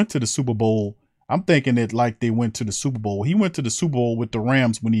 They went to the Super Bowl. I'm thinking that like they went to the Super Bowl. He went to the Super Bowl with the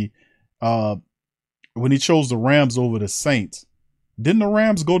Rams when he chose the Rams over the Saints. Didn't the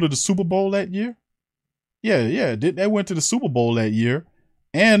Rams go to the Super Bowl that year? Yeah. They went to the Super Bowl that year.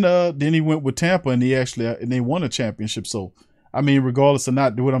 And then he went with Tampa, and they won a championship. So, I mean, regardless of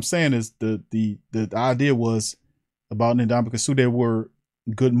not, what I'm saying is the idea was about Ndamukong. There were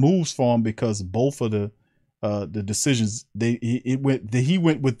good moves for him because both of the decisions he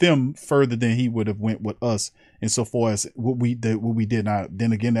went with them further than he would have went with us. And so far as what we did, now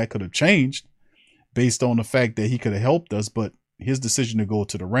then again that could have changed based on the fact that he could have helped us, but his decision to go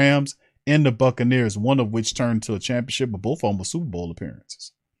to the Rams and the Buccaneers, one of which turned to a championship, but both of them were Super Bowl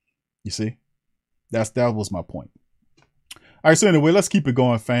appearances. You see, that was my point. All right, so anyway, let's keep it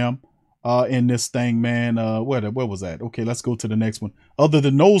going, fam. In this thing, man. Where was that? Okay, let's go to the next one. Other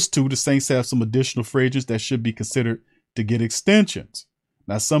than those two, the Saints have some additional free agents that should be considered to get extensions.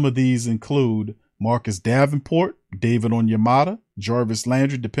 Now, some of these include Marcus Davenport, David Onyemata, Jarvis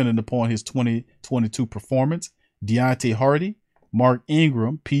Landry, depending upon his 2022 performance, Deontay Hardy, Mark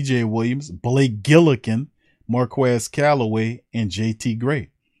Ingram, PJ Williams, Blake Gillikin, Marquez Callaway, and JT Gray.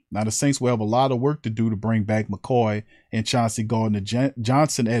 Now, the Saints will have a lot of work to do to bring back McCoy and Chauncey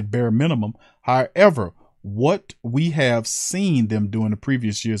Gardner-Johnson at bare minimum. However, what we have seen them do in the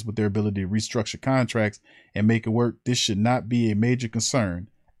previous years with their ability to restructure contracts and make it work, this should not be a major concern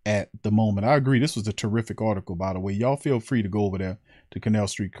at the moment. I agree. This was a terrific article, by the way. Y'all feel free to go over there to Canal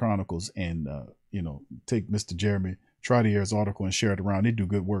Street Chronicles and, take Mr. Jeremy Trottier's article and share it around. They do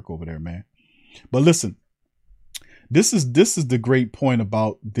good work over there, man. But listen, this is the great point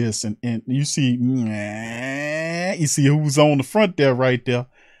about this. And you see who's on the front there right there.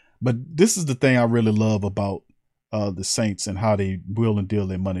 But this is the thing I really love about the Saints and how they will and deal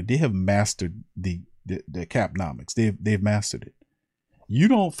their money. They have mastered the capnomics. They've mastered it. You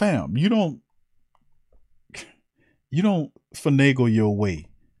don't finagle your way,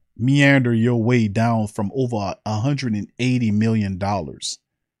 meander your way down from over $180 million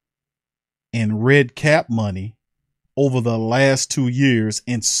in red cap money over the last 2 years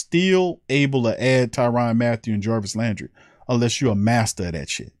and still able to add Tyrann Mathieu and Jarvis Landry, unless you're a master of that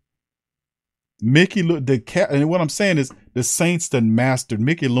shit. And what I'm saying is the Saints done mastered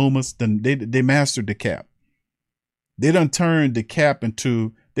Mickey Loomis. They mastered the cap. They done turned the cap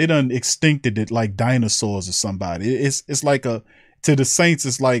they done extincted it like dinosaurs or somebody. It's like to the Saints,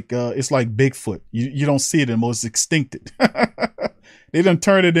 it's like Bigfoot. You don't see it anymore. It's extincted. They done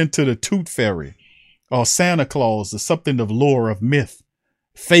turned it into the Tooth Fairy or Santa Claus or something of lore, of myth,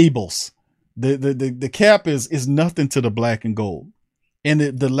 fables. The cap is nothing to the black and gold. And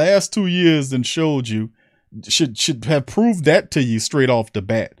the last 2 years then showed you, should have proved that to you straight off the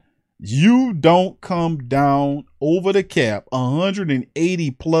bat. You don't come down over the cap,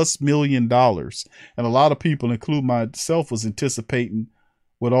 $180+ million. And a lot of people, including myself, was anticipating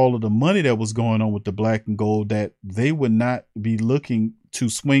with all of the money that was going on with the black and gold that they would not be looking to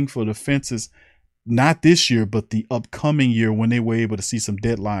swing for the fences, not this year, but the upcoming year when they were able to see some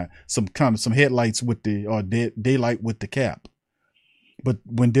headlights with daylight with the cap. But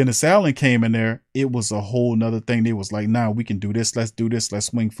when Dennis Allen came in there, it was a whole nother thing. They was like, nah, we can do this. Let's do this. Let's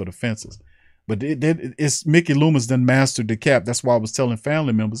swing for the fences. But it's Mickey Loomis done mastered the cap. That's why I was telling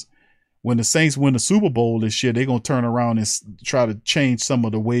family members, when the Saints win the Super Bowl this year, they're going to turn around and try to change some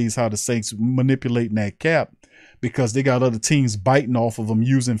of the ways how the Saints manipulating that cap, because they got other teams biting off of them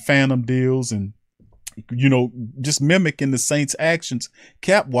using phantom deals and, just mimicking the Saints' actions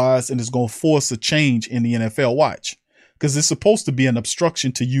cap-wise, and it's going to force a change in the NFL. Watch. Because it's supposed to be an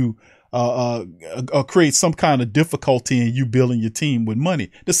obstruction to you, create some kind of difficulty in you building your team with money.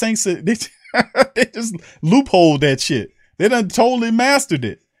 The Saints, they just loophole that shit. They done totally mastered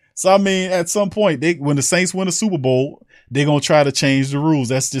it. So, I mean, at some point, when the Saints win a Super Bowl, they're going to try to change the rules.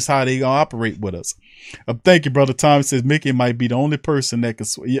 That's just how they going to operate with us. Thank you, Brother Tom. Says Mickey might be the only person that can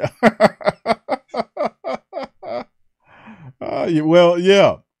yeah. Well,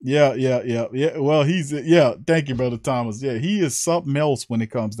 yeah. Yeah. Well, thank you, Brother Thomas. Yeah, he is something else when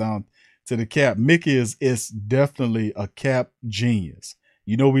it comes down to the cap. Mickey is definitely a cap genius.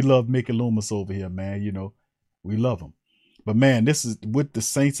 We love Mickey Loomis over here, man. We love him. But man, this is what the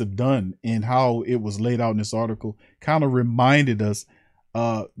Saints have done, and how it was laid out in this article kind of reminded us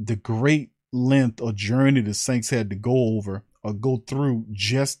the great length or journey the Saints had to go through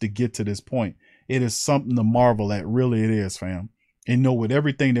just to get to this point. It is something to marvel at. Really, it is, fam. And with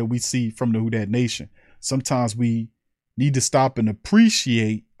everything that we see from the Who Dat Nation, sometimes we need to stop and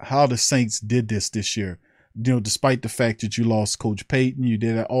appreciate how the Saints did this year. Despite the fact that you lost Coach Payton, you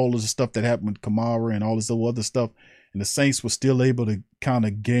did all of the stuff that happened with Kamara and all this other stuff, and the Saints were still able to kind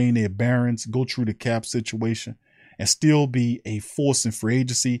of gain their bearings, go through the cap situation, and still be a force in free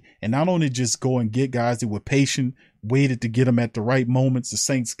agency. And not only just go and get guys that were patient, waited to get them at the right moments. The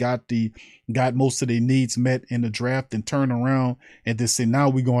Saints got most of their needs met in the draft and turn around and then say, now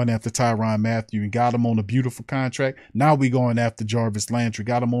we're going after Tyrann Mathieu and got him on a beautiful contract. Now we're going after Jarvis Landry,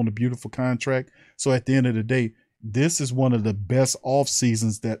 got him on a beautiful contract. So at the end of the day, this is one of the best off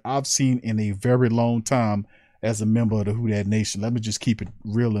seasons that I've seen in a very long time as a member of the Who Dat Nation. Let me just keep it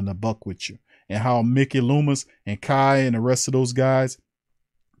real in the buck with you. And how Mickey Loomis and Kai and the rest of those guys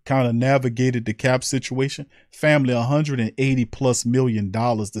kind of navigated the cap situation. Family, $180+ million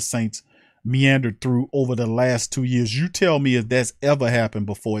the Saints meandered through over the last 2 years. You tell me if that's ever happened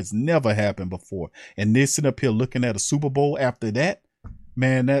before. It's never happened before. And they're sitting up here looking at a Super Bowl after that.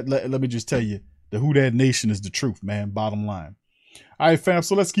 Man, let me just tell you, the Who Dat Nation is the truth, man. Bottom line. All right, fam.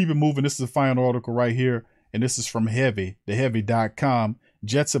 So let's keep it moving. This is the final article right here. And this is from theheavy.com.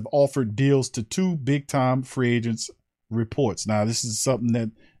 Jets have offered deals to 2 big-time free agents, reports. Now, this is something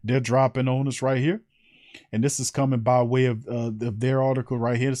that they're dropping on us right here. And this is coming by way of their article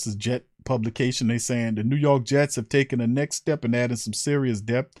right here. This is Jet publication. They saying the New York Jets have taken the next step in adding some serious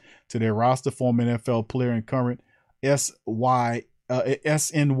depth to their roster. Former NFL player and current SNY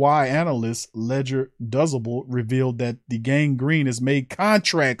analyst Ledger Douzable revealed that the Gang Green has made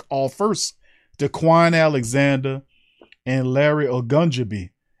contract offers to Quan Alexander and Larry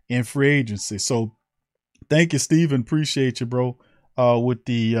Ogunjobi in free agency. So thank you, Steven. Appreciate you, bro. With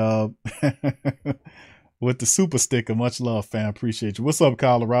the with the super sticker. Much love, fam. Appreciate you. What's up,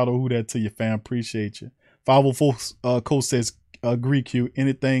 Colorado? Who that to you, fam? Appreciate you. 504 Coach says, agree, Q.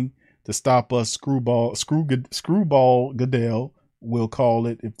 Anything to stop us, Screwball Goodell will call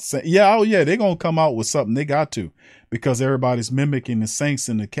it. They're gonna come out with something. They got to, because everybody's mimicking the Saints,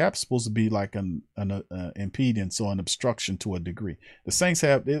 and the cap's supposed to be like an impedance or an obstruction to a degree. The Saints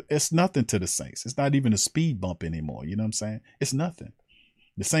it's nothing to the Saints. It's not even a speed bump anymore. You know what I'm saying? It's nothing.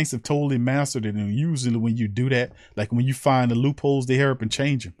 The Saints have totally mastered it, and usually when you do that, like when you find the loopholes, they hurry up and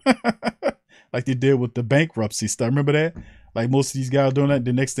change them, like they did with the bankruptcy stuff. Remember that? Like most of these guys doing that.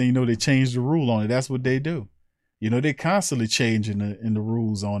 The next thing you know, they change the rule on it. That's what they do. They're constantly changing the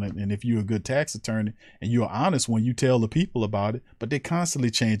rules on it. And if you're a good tax attorney and you're honest when you tell the people about it, but they're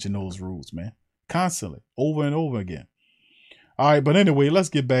constantly changing those rules, man. Constantly, over and over again. All right, but anyway, let's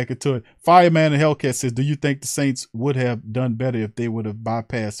get back into it. Fireman and Hellcat says, do you think the Saints would have done better if they would have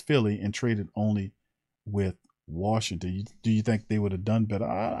bypassed Philly and traded only with Washington? Do you think they would have done better?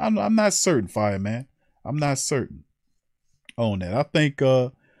 I'm not certain, Fireman. I'm not certain on that. I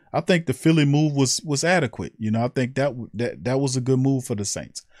think the Philly move was adequate. I think that was a good move for the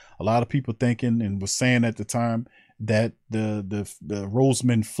Saints. A lot of people thinking and was saying at the time that the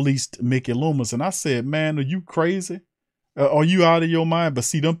Roseman fleeced Mickey Loomis, and I said, man, are you crazy? Are you out of your mind? But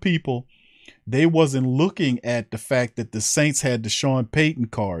see, them people, they wasn't looking at the fact that the Saints had the Sean Payton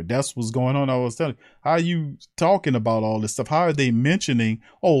card. That's what's going on. I was telling you, how are you talking about all this stuff? How are they mentioning,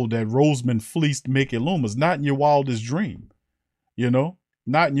 that Roseman fleeced Mickey Loomis? Not in your wildest dream,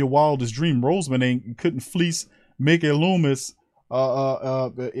 Not in your wildest dream. Roseman couldn't fleece Mickey Loomis.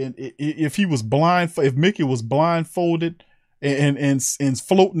 If he was blind, if Mickey was blindfolded and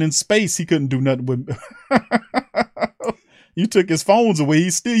floating in space, he couldn't do nothing with. You took his phones away.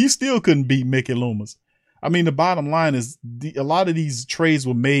 You still couldn't beat Mickey Loomis. I mean, the bottom line is a lot of these trades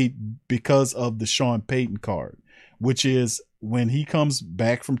were made because of the Sean Payton card, which is when he comes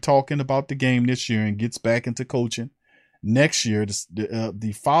back from talking about the game this year and gets back into coaching. Next year,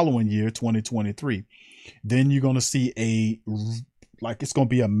 the following year, 2023, then you're going to see it's going to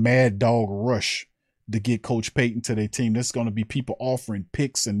be a mad dog rush to get Coach Payton to their team. There's going to be people offering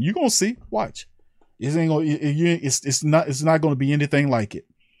picks, and you're going to see. Watch, it's not going to be anything like it.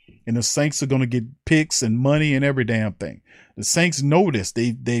 And the Saints are going to get picks and money and every damn thing. The Saints know this.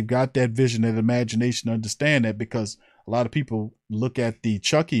 They've got that vision, that imagination, to understand that, because a lot of people look at the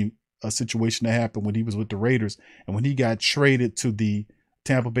Chucky situation that happened when he was with the Raiders, and when he got traded to the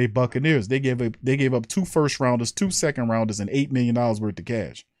Tampa Bay Buccaneers, they gave up 2 first rounders, 2 second rounders, and $8 million worth of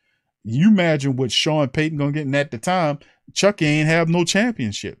cash. You imagine what Sean Payton gonna get, and at the time, Chucky ain't have no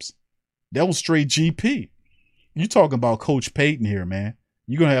championships. That was straight GP. You talking about Coach Payton here, man.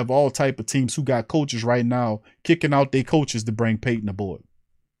 You're gonna have all type of teams who got coaches right now kicking out their coaches to bring Payton aboard.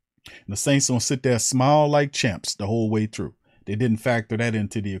 And the Saints gonna sit there smile like champs the whole way through. they didn't factor that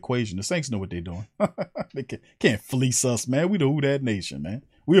into the equation. The Saints know what they're doing. They can't fleece us, man. We the Who Dat Nation, man.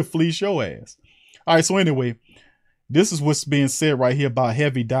 We'll fleece your ass. All right, so anyway, this is what's being said right here by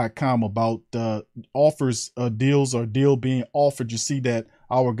Heavy.com about offers, deals, or deal being offered. You see that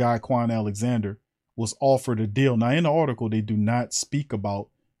our guy Quan Alexander was offered a deal. Now, in the article, they do not speak about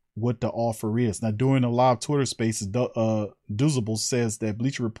what the offer is. Now, during a live Twitter Spaces, Doozable says that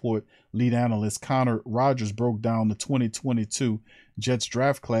Bleacher Report lead analyst Connor Rogers broke down the 2022 Jets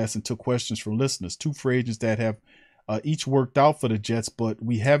draft class and took questions from listeners. Two free agents that have each worked out for the Jets, but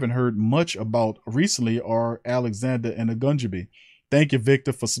we haven't heard much about recently are Alexander and Ogunjobi. Thank you,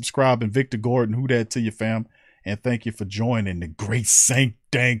 Victor, for subscribing. Victor Gordon, who that to you, fam? And thank you for joining the great Saint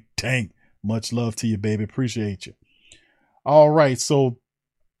Dank Tank. Much love to you, baby. Appreciate you. All right, so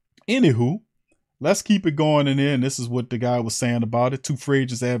anywho, let's keep it going in there. And this is what the guy was saying about it. Two free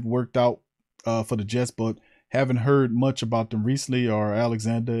agents that have worked out for the Jets, but haven't heard much about them recently are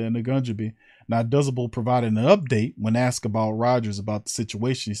Alexander and Ogunjobi. Now, Douzable provided an update when asked about Rodgers about the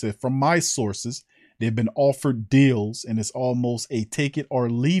situation. He said, from my sources, they've been offered deals, and it's almost a take it or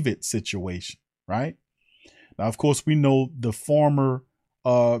leave it situation, right? Now, of course, we know the former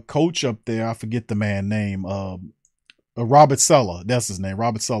coach up there, I forget the man's name, Robert Saleh, that's his name.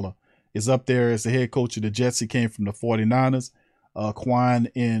 Robert Saleh is up there as the head coach of the Jets. He came from the 49ers. Quan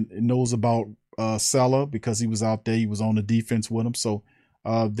knows about Saleh because he was out there. He was on the defense with him. So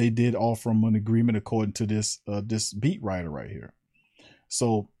they did offer him an agreement according to this beat writer right here.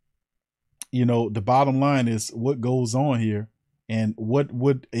 So, you know, the bottom line is what goes on here and what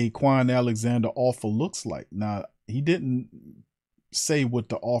would a Quan Alexander offer looks like. Now, he didn't say what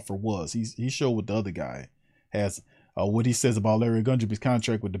the offer was. He showed what the other guy has. What he says about Larry Ogunjobi's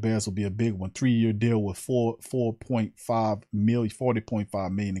contract with the Bears will be a big one. 3-year deal with $40.5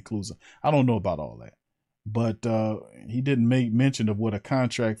 million inclusive. I don't know about all that, but he didn't make mention of what a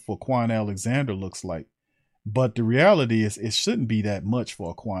contract for Quan Alexander looks like. But the reality is it shouldn't be that much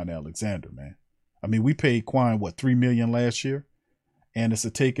for a Quan Alexander, man. I mean, we paid Quan, $3 million last year? And it's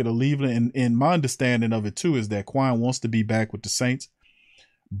a take it or leave it. And my understanding of it, too, is that Quan wants to be back with the Saints.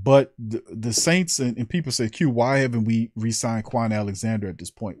 But the Saints and people say, Q, why haven't we re-signed Quan Alexander at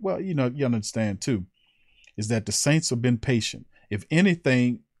this point? Well, you know, you understand, too, is that the Saints have been patient. If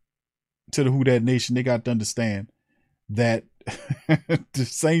anything, to the Who Dat Nation, they got to understand that the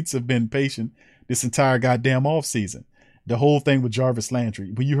Saints have been patient this entire goddamn offseason. The whole thing with Jarvis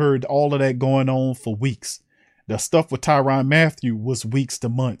Landry, when you heard all of that going on for weeks. The stuff with Tyrann Mathieu was weeks to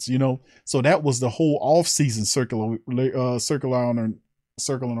months, you know. So that was the whole offseason circling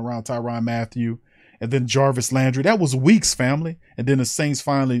around Tyrann Mathieu, and then Jarvis Landry. That was weeks, family. And then the Saints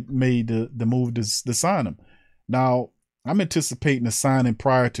finally made the move to sign him. Now, I'm anticipating a signing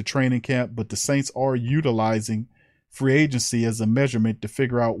prior to training camp, but the Saints are utilizing free agency as a measurement to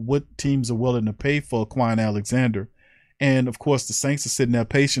figure out what teams are willing to pay for Quan Alexander. And, of course, the Saints are sitting there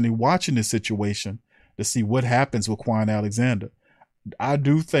patiently watching this situation to see what happens with Quan Alexander. I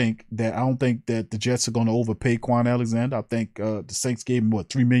don't think that the Jets are going to overpay Quan Alexander. I think the Saints gave him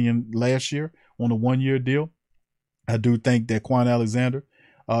 $3 million last year on a 1-year deal. I do think that Quan Alexander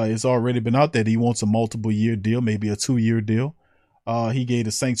has already been out there. He wants a multiple year deal, maybe a 2-year deal. He gave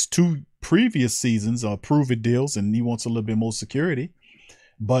the Saints 2 previous seasons prove-it deals, and he wants a little bit more security.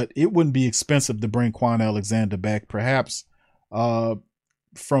 But it wouldn't be expensive to bring Quan Alexander back. Perhaps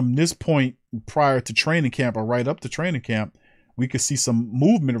from this point prior to training camp or right up to training camp, we could see some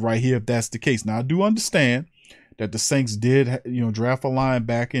movement right here if that's the case. Now, I do understand that the Saints did, draft a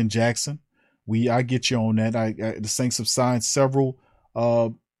linebacker in Jackson. I get you on that. The Saints have signed several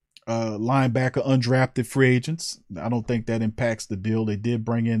linebacker undrafted free agents. I don't think that impacts the deal. They did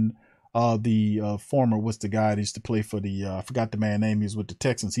bring in the former, what's the guy that used to play for the, I forgot the man's name, he's with the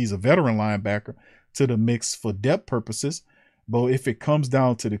Texans. He's a veteran linebacker to the mix for depth purposes. But if it comes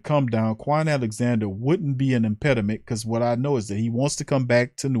down to the come down, Quan Alexander wouldn't be an impediment, because what I know is that he wants to come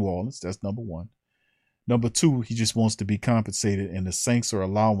back to New Orleans. That's number one. Number two, he just wants to be compensated, and the Saints are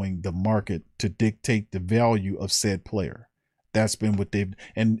allowing the market to dictate the value of said player. That's been what they've,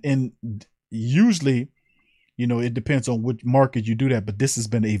 and usually, it depends on which market you do that, but this has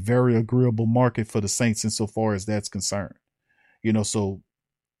been a very agreeable market for the Saints insofar as that's concerned. So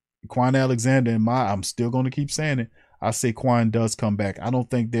Quan Alexander, I'm still going to keep saying it. I say Quan does come back. I don't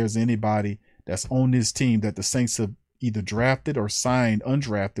think there's anybody that's on this team that the Saints have either drafted or signed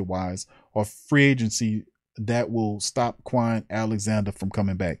undrafted wise or free agency that will stop Quan Alexander from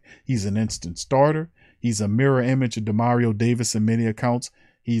coming back. He's an instant starter. He's a mirror image of Demario Davis in many accounts.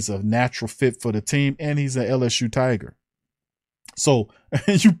 He's a natural fit for the team, and he's an LSU Tiger. So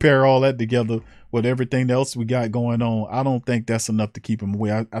you pair all that together with everything else we got going on. I don't think that's enough to keep him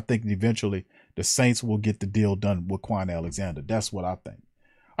away. I think eventually the Saints will get the deal done with Quan Alexander. That's what I think.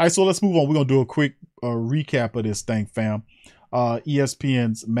 All right, so let's move on. We're going to do a quick recap of this thing, fam.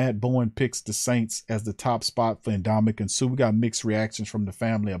 ESPN's Matt Bowen picks the Saints as the top spot for Ndamukong Suh. We got mixed reactions from the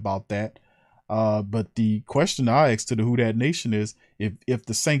family about that. But the question I asked to the Who Dat Nation is, if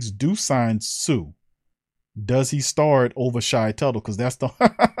the Saints do sign Suh, does he start over Shy Tuttle? Because that's the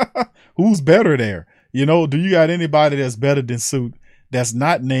who's better there. You know, do you got anybody that's better than Suh that's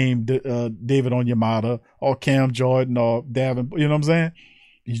not named David Onyemata or Cam Jordan or Davin? You know what I'm saying?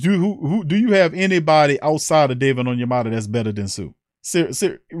 Who do you have anybody outside of David Onyemata that's better than Suh?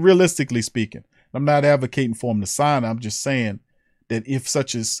 Realistically speaking, I'm not advocating for him to sign. I'm just saying that if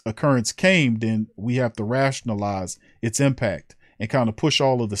such an occurrence came, then we have to rationalize its impact and kind of push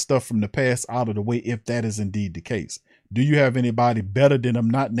all of the stuff from the past out of the way if that is indeed the case. Do you have anybody better than him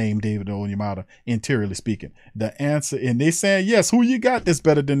not named David Onyemata, interiorly speaking? The answer, and they saying yes, who you got that's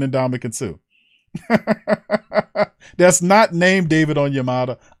better than Ndamukong Suh? That's not named David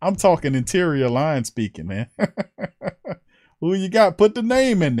Onyemata. I'm talking interior line speaking, man. Who you got? Put the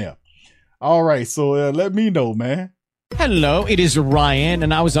name in there. All right, so let me know, man. Hello, it is Ryan,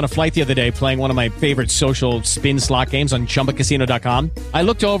 and I was on a flight the other day playing one of my favorite social spin slot games on ChumbaCasino.com. I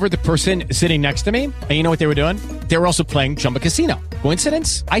looked over at the person sitting next to me, and you know what they were doing? They were also playing Chumba Casino.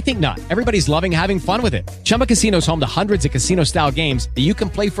 Coincidence? I think not. Everybody's loving having fun with it. Chumba Casino is home to hundreds of casino-style games that you can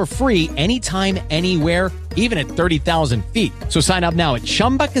play for free anytime, anywhere, even at 30,000 feet. So sign up now at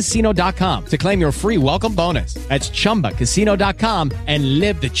ChumbaCasino.com to claim your free welcome bonus. That's ChumbaCasino.com and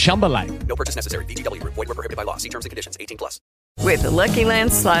live the Chumba life. No purchase necessary. VGW. Void where prohibited by law. See terms and conditions. 18+. With the Lucky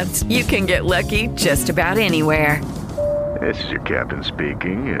Land Slots, you can get lucky just about anywhere. This is your captain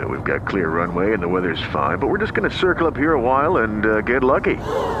speaking. We've got clear runway and the weather's fine, but we're just going to circle up here a while and get lucky.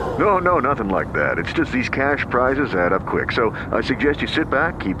 No, nothing like that. It's just these cash prizes add up quick. So I suggest you sit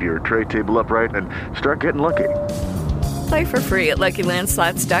back, keep your tray table upright, and start getting lucky. Play for free at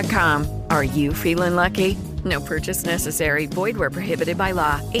LuckyLandSlots.com. Are you feeling lucky? No purchase necessary. Void where prohibited by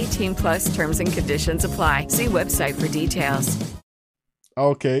law. 18+ terms and conditions apply. See website for details.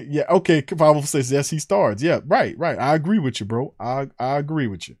 Okay. Yeah. Okay. 506. Yes, he starts. Yeah. Right. I agree with you, bro. I agree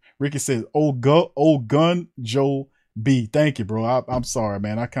with you. Ricky says, old gun Joe B. Thank you, bro. I'm sorry,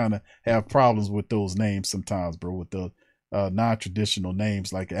 man. I kind of have problems with those names sometimes, bro, with the non-traditional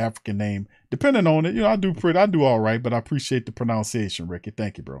names, like African name, depending on it. You know, I do all right, but I appreciate the pronunciation, Ricky.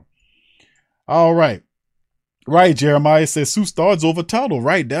 Thank you, bro. All right. Right. Jeremiah says Suh starts over Tuttle.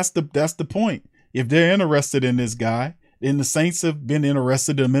 Right. That's the point. If they're interested in this guy, then the Saints have been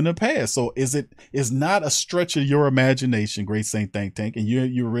interested in him in the past. So it's not a stretch of your imagination, Great Saint Think Tank, and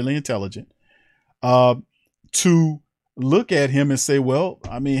you're really intelligent, to look at him and say, well,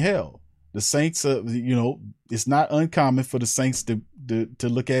 I mean, hell, the Saints, it's not uncommon for the Saints to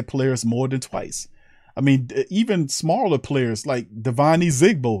look at players more than twice. I mean, even smaller players like Devani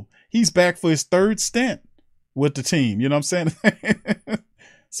Zigbo, he's back for his third stint with the team. You know what I'm saying?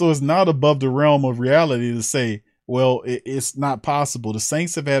 So it's not above the realm of reality to say, well, it's not possible. The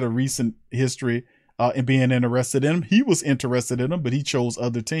Saints have had a recent history in being interested in him. He was interested in him, but he chose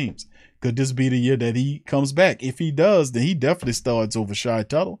other teams. Could this be the year that he comes back? If he does, then he definitely starts over Shy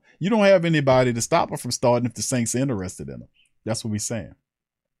Tuttle. You don't have anybody to stop him from starting if the Saints are interested in him. That's what we're saying.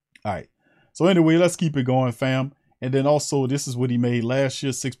 All right. So anyway, let's keep it going, fam. And then also, this is what he made last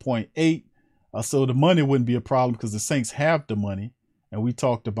year, 6.8. So the money wouldn't be a problem because the Saints have the money. And we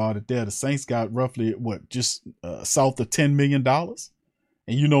talked about it there. The Saints got roughly, just south of $10 million.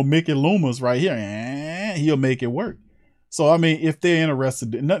 And Mickey Loomis right here, he'll make it work. So, I mean, if they're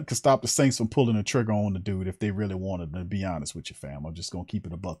interested, nothing could stop the Saints from pulling the trigger on the dude if they really wanted to be honest with you, fam. I'm just going to keep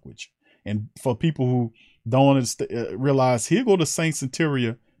it a buck with you. And for people who don't realize, here go the Saints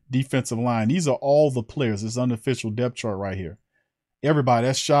interior defensive line. These are all the players. This unofficial depth chart right here. Everybody,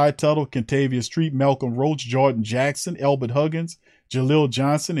 that's Shy Tuttle, Kentavious Street, Malcolm Roach, Jordan Jackson, Elbert Huggins, Jaleel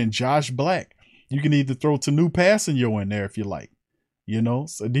Johnson, and Josh Black. You can either throw Tanu Passanyo in there if you like.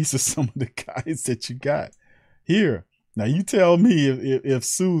 So these are some of the guys that you got here. Now you tell me if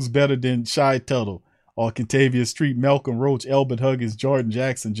Suh's better than Shy Tuttle or Kentavious Street, Malcolm Roach, Elbert Huggins, Jordan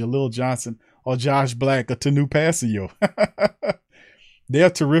Jackson, Jaleel Johnson, or Josh Black or Tanu Passanyo. They're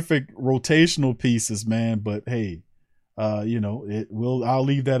terrific rotational pieces, man. But hey, I'll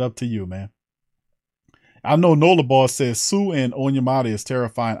leave that up to you, man. I know Nola Ball says Suh and Onyemata is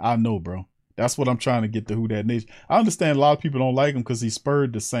terrifying. I know, bro. That's what I'm trying to get to Who Dat Nation. I understand a lot of people don't like him because he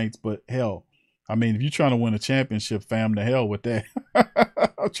spurred the Saints, but hell, I mean, if you're trying to win a championship, fam, to hell with that.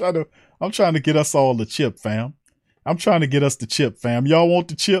 I'm trying to get us all the chip, fam. I'm trying to get us the chip, fam. Y'all want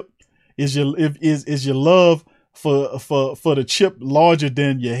the chip? Is your love for the chip larger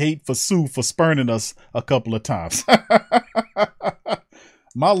than your hate for Sue for spurning us a couple of times?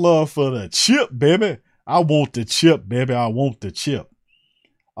 My love for the chip, baby. I want the chip, baby. I want the chip.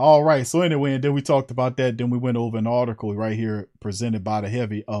 All right. So anyway, and then we talked about that. Then we went over an article right here presented by the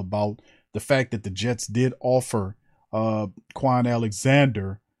Heavy about the fact that the Jets did offer Quan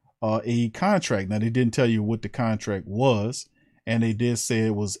Alexander a contract. Now, they didn't tell you what the contract was, and they did say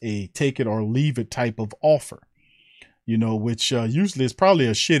it was a take it or leave it type of offer, which usually is probably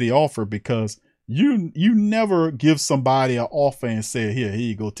a shitty offer, because you never give somebody an offer and say, here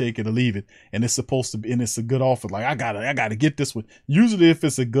you go, take it or leave it. And it's supposed to be, and it's a good offer. Like, I gotta get this one. Usually if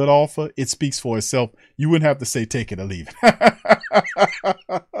it's a good offer, it speaks for itself. You wouldn't have to say, take it or leave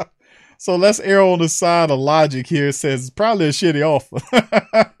it. So let's err on the side of logic here. It says it's probably a shitty offer.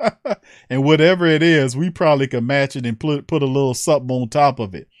 And whatever it is, we probably can match it and put a little something on top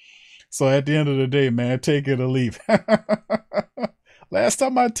of it. So at the end of the day, man, take it or leave it. Last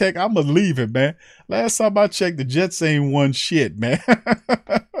time I checked, I'm going to leave it, man. Last time I checked, the Jets ain't won shit, man.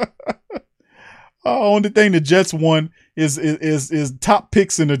 Only thing the Jets won is top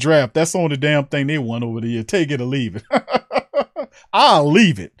picks in the draft. That's the only damn thing they won over the year. Take it or leave it. I'll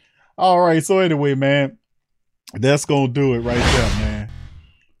leave it. All right. So anyway, man, that's going to do it right there, man.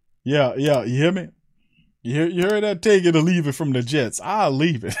 Yeah. You hear me? You heard that? Take it or leave it from the Jets. I'll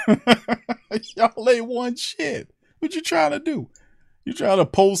leave it. Y'all ain't won shit. What you trying to do? You trying to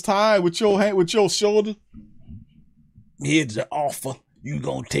post high with your hand, with your shoulder? Here's the offer. You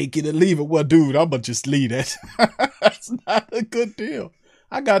gonna take it or leave it? Well, dude, I'm gonna just leave that. That's not a good deal.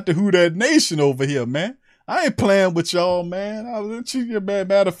 I got the Who Dat Nation over here, man. I ain't playing with y'all, man.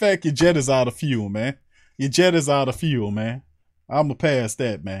 Matter of fact, your jet is out of fuel, man. Your jet is out of fuel, man. I'm gonna pass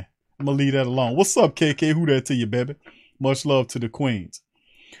that, man. I'm gonna leave that alone. What's up, KK? Who that to you, baby? Much love to the Queens.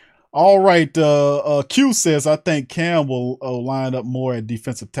 All right. Q says, I think Cam will line up more at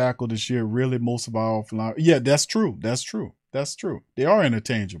defensive tackle this year. Really, most of our offline. Yeah, that's true. That's true. They are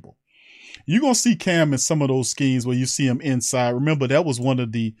interchangeable. You're going to see Cam in some of those schemes where you see him inside. Remember, that was one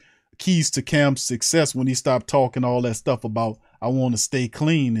of the keys to Cam's success when he stopped talking all that stuff about, I want to stay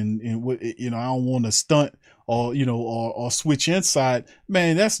clean and I don't want to stunt or switch inside.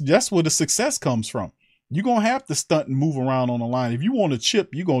 Man, that's where the success comes from. You're going to have to stunt and move around on the line. If you want a chip,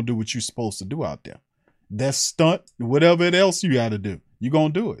 you're going to do what you're supposed to do out there. That's stunt, whatever else you got to do. You're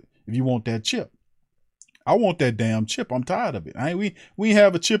going to do it if you want that chip. I want that damn chip. I'm tired of it. We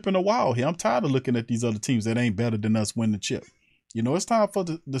have a chip in a while here. I'm tired of looking at these other teams that ain't better than us win the chip. It's time for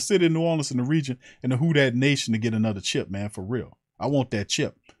the city of New Orleans and the region and the Who Dat Nation to get another chip, man, for real. I want that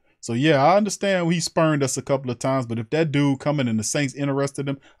chip. So, yeah, I understand he spurned us a couple of times, but if that dude coming and the Saints interested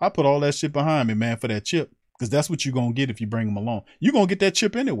him, I put all that shit behind me, man, for that chip, because that's what you're going to get if you bring him along. You're going to get that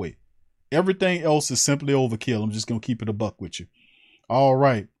chip anyway. Everything else is simply overkill. I'm just going to keep it a buck with you. All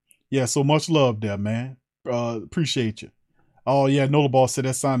right. Yeah, so much love there, man. Appreciate you. Oh, yeah, Nola Ball said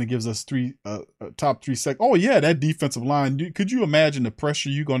that signing gives us top 3 seconds. Oh, yeah, that defensive line. Could you imagine the pressure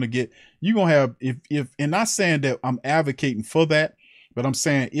you're going to get? You're going to have, if and not saying that I'm advocating for that, but I'm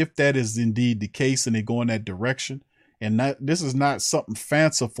saying if that is indeed the case and they go in that direction, and this is not something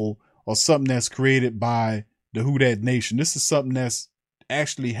fanciful or something that's created by the Who Dat Nation. This is something that's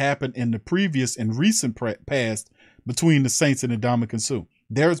actually happened in the previous and recent past between the Saints and the Ndamukong Suh.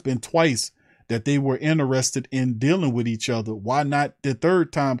 There's been twice that they were interested in dealing with each other. Why not the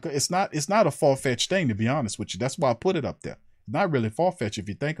third time? It's not a far-fetched thing, to be honest with you. That's why I put it up there. Not really far-fetched if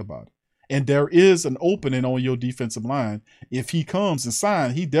you think about it. And there is an opening on your defensive line. If he comes and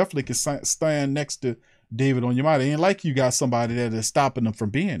signs, he definitely can stand next to David Onyemata. It ain't like you got somebody that is stopping him from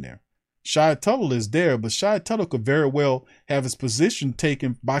being there. Shai Tuttle is there, but Shai Tuttle could very well have his position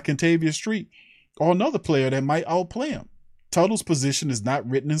taken by Kentavious Street or another player that might outplay him. Tuttle's position is not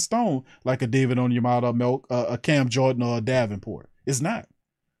written in stone like a David Onyemata, a Cam Jordan, or a Davenport. It's not.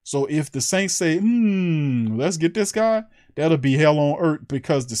 So if the Saints say, let's get this guy, that'll be hell on earth,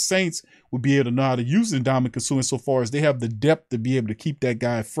 because the Saints would be able to know how to use Ndamukong Suh insofar as they have the depth to be able to keep that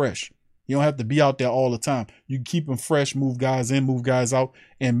guy fresh. You don't have to be out there all the time. You can keep him fresh, move guys in, move guys out.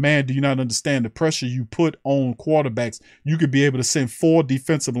 And man, do you not understand the pressure you put on quarterbacks? You could be able to send 4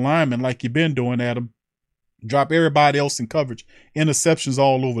 defensive linemen like you've been doing, Adam. Drop everybody else in coverage. Interceptions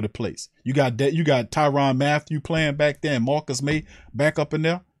all over the place. You got Tyrann Mathieu playing back there and Marcus May back up in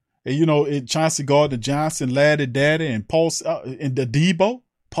there. And Chauncey Gardner-Johnson, Laddie Daddy, and and the Debo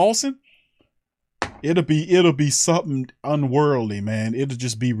Paulson. It'll be something unworldly, man. It'll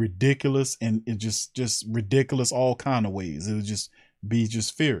just be ridiculous, and it just ridiculous all kind of ways. It'll just be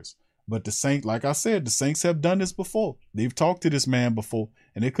fierce. But the Saints, like I said, the Saints have done this before. They've talked to this man before,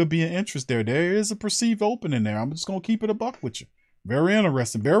 and there could be an interest there. There is a perceived opening there. I'm just going to keep it a buck with you. Very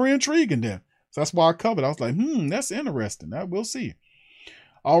interesting, very intriguing there. So that's why I covered. I was like, that's interesting. We'll see.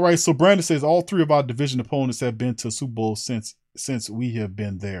 All right, so Brandon says all 3 of our division opponents have been to Super Bowl since we have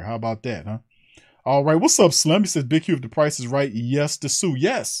been there. How about that, huh? All right, what's up, Slim? He says, Big Q, if the price is right, yes to sue.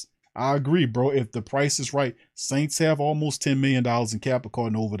 Yes, I agree, bro. If the price is right, Saints have almost $10 million in cap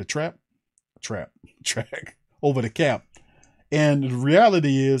according over the track, over the cap. And the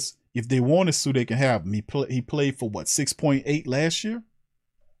reality is, if they want to sue, they can have him. He played for what, 6.8 last year?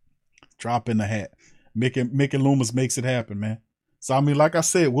 Drop in the hat. Mickey Loomis makes it happen, man. So, I mean, like I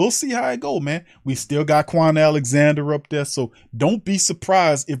said, we'll see how it go, man. We still got Quan Alexander up there. So don't be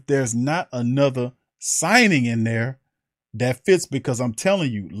surprised if there's not another signing in there that fits, because I'm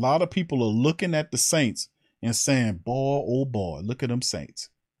telling you, a lot of people are looking at the Saints and saying, boy, oh boy, look at them Saints.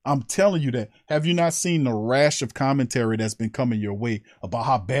 I'm telling you that. Have you not seen the rash of commentary that's been coming your way about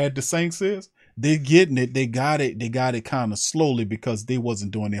how bad the Saints is? They're getting it. They got it kind of slowly because they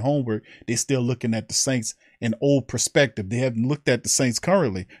wasn't doing their homework. They're still looking at the Saints in old perspective. They haven't looked at the Saints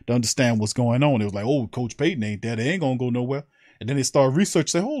currently to understand what's going on. It was like, oh, Coach Payton ain't there. They ain't going to go nowhere. And then they start research,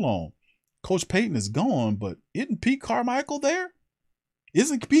 say, hold on. Coach Payton is gone, but isn't Pete Carmichael there?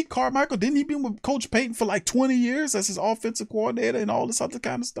 Isn't Pete Carmichael? Didn't he been with Coach Payton for like 20 years as his offensive coordinator and all this other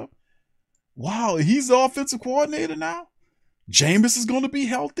kind of stuff? Wow, he's the offensive coordinator now? Jameis is going to be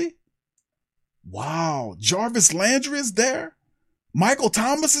healthy? Wow, Jarvis Landry is there? Michael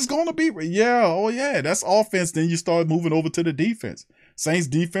Thomas is going to be? Yeah, oh yeah, that's offense. Then you start moving over to the defense. Saints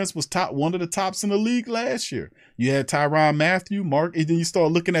defense was one of the tops in the league last year. You had Tyrann Mathieu, Mark, and then you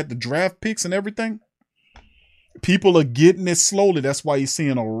start looking at the draft picks and everything. People are getting it slowly. That's why you're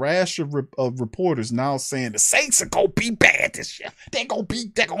seeing a rash of reporters now saying the Saints are going to be bad this year.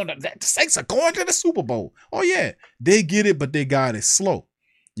 The Saints are going to the Super Bowl. Oh yeah, they get it, but they got it slow.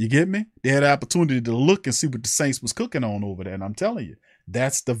 You get me? They had an opportunity to look and see what the Saints was cooking on over there. And I'm telling you,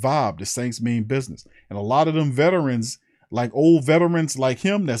 that's the vibe. The Saints mean business. And a lot of them veterans, like old veterans like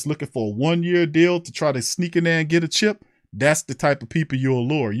him, that's looking for a 1-year deal to try to sneak in there and get a chip. That's the type of people you'll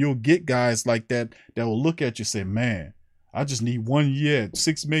lure. You'll get guys like that will look at you and say, man, I just need 1 year at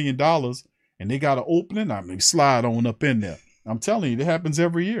 $6 million and they got an opening. I mean, slide on up in there. I'm telling you, it happens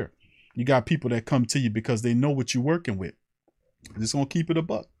every year. You got people that come to you because they know what you're working with. I'm just going to keep it a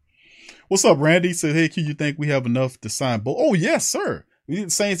buck. What's up, Randy? He said, hey, Q, you think we have enough to sign? Oh, yes, sir. The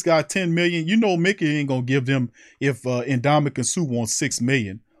Saints got $10 million. You know, Mickey ain't going to give them if Ndamukong Suh wants $6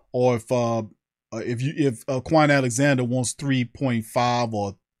 million, or if Quan Alexander wants 3.5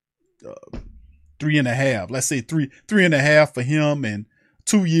 or 3.5. Let's say 3.5 for him and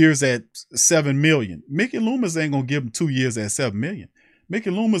 2 years at $7 million. Mickey Loomis ain't going to give him 2 years at $7 million.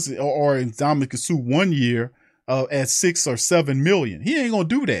 Mickey Loomis or Ndamukong Suh 1 year at $6 or $7 million. He ain't going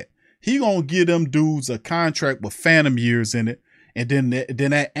to do that. He going to give them dudes a contract with phantom years in it. And then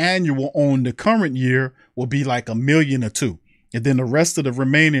that annual on the current year will be like $1 million or $2 million. And then the rest of the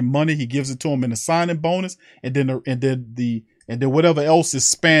remaining money, he gives it to him in a signing bonus. And then whatever else is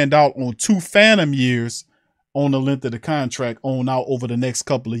spanned out on 2 phantom years on the length of the contract on out over the next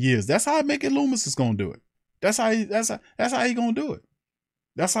couple of years. That's how Mickey Loomis is going to do it. That's how he going to do it.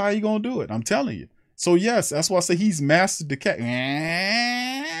 That's how he going to do it. I'm telling you. So yes, that's why I say he's mastered the cat.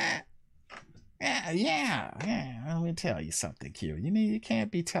 Yeah. Let me tell you something, Q. You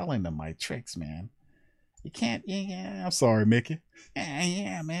can't be telling them my tricks, man. You can't. Yeah, I'm sorry, Mickey.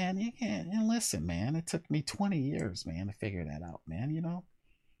 Yeah, man. You can't. And listen, man. It took me 20 years, man, to figure that out, man. You know,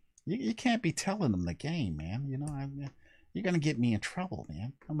 you can't be telling them the game, man. You know, you're gonna get me in trouble,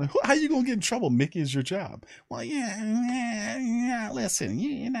 man. I'm like, how you gonna get in trouble? Mickey, is your job. Well, yeah. Listen,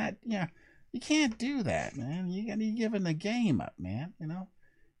 you're not. Yeah, you can't do that, man. You're giving the game up, man. You know.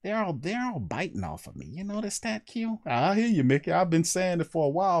 They're all biting off of me. You notice that, Q? I hear you, Mickey. I've been saying it for a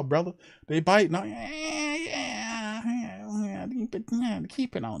while, brother. They biting on. But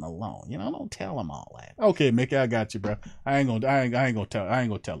keep it on the low. You know, don't tell them all that. Okay, Mickey, I got you, bro. I ain't gonna tell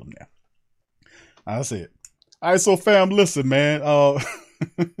them that. That's it. All right, so fam, listen, man. That's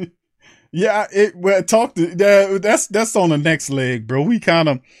on the next leg, bro. We kind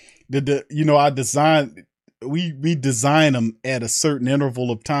of I designed. We design them at a certain interval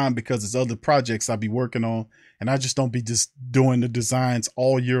of time because there's other projects I be working on, and I just don't be just doing the designs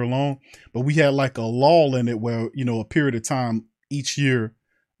all year long. But we had like a lull in it where, a period of time each year,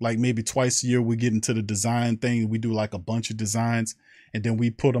 like maybe twice a year, we get into the design thing. We do like a bunch of designs and then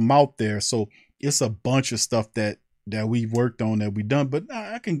we put them out there. So it's a bunch of stuff that we worked on that we done, but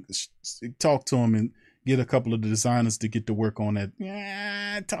I can talk to them and, get a couple of the designers to get to work on that.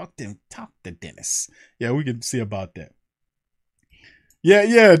 Yeah, talk to Dennis. Yeah, we can see about that.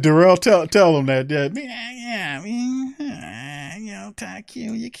 Yeah, Darrell, tell him that. Ty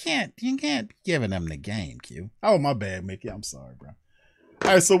Q, you can't be giving them the game, Q. Oh, my bad, Mickey. I'm sorry, bro.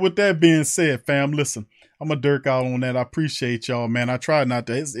 All right, so with that being said, fam, listen, I'm going to dirk out on that. I appreciate y'all, man. I tried not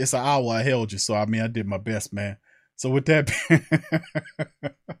to. It's an hour I held you, so, I did my best, man. So with that being...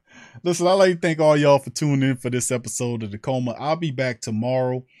 Listen, I'd like to thank all y'all for tuning in for this episode of Tacoma. I'll be back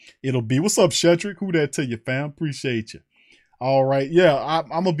tomorrow. It'll be... What's up, Shedrick? Who that to you, fam? Appreciate you. All right. Yeah, I'm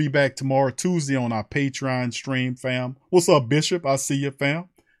going to be back tomorrow, Tuesday, on our Patreon stream, fam. What's up, Bishop? I see you, fam.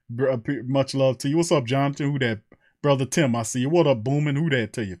 Much love to you. What's up, Jonathan? Who that? Brother Tim, I see you. What up, Boomin'? Who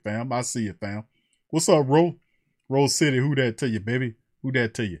that to you, fam? I see you, fam. What's up, Rose City? Who that to you, baby? Who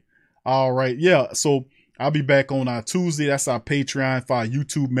that to you? All right. Yeah, so I'll be back on our Tuesday. That's our Patreon for our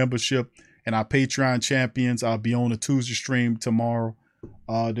YouTube membership and our Patreon champions. I'll be on a Tuesday stream tomorrow.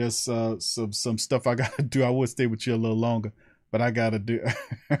 There's some stuff I got to do. I would stay with you a little longer, but I got to do.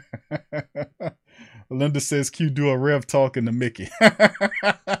 Linda says, Q, do a rev talking to Mickey.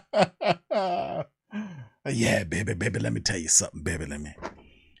 Yeah, baby, let me tell you something, baby.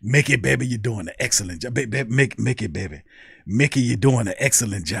 Mickey, baby, you're doing an excellent job. Mickey, baby. Mickey, you're doing an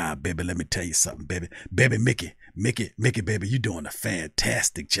excellent job, baby. Let me tell you something, baby. Baby, Mickey, baby, you're doing a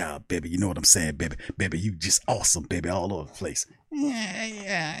fantastic job, baby. You know what I'm saying, baby? Baby, you just awesome, baby, all over the place.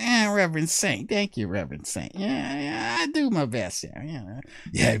 Yeah, Reverend Saint. Thank you, Reverend Saint. Yeah, I do my best.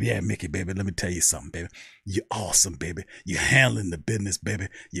 Yeah, Mickey, baby, let me tell you something, baby. You're awesome, baby. You're handling the business, baby.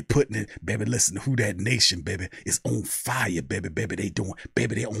 You're putting it, baby. Listen, Who That Nation, baby, is on fire, baby. They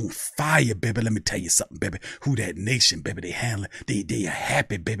on fire, baby. Let me tell you something, baby. Who That Nation, baby, they handling. They are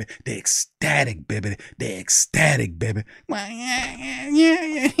happy, baby. They're ecstatic, baby. Well, yeah.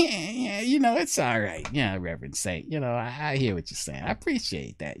 You know, it's all right. Yeah, Reverend Saint. You know, I hear what you're saying. I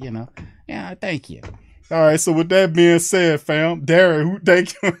appreciate that. You know. Yeah, thank you. All right. So with that being said, fam, Darren,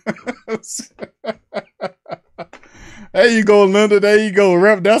 thank you. There you go, Linda. There you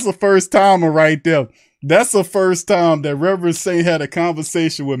go. That's the first timer right there. That's the first time that Reverend Saint had a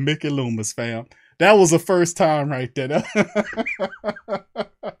conversation with Mickey Loomis, fam. That was the first time right there.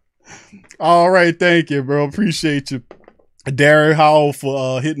 All right. Thank you, bro. Appreciate you. Darren Howell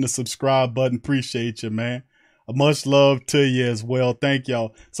for hitting the subscribe button. Appreciate you, man. Much love to you as well. Thank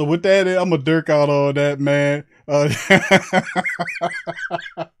y'all. So with that, I'm going to dirk out all that, man.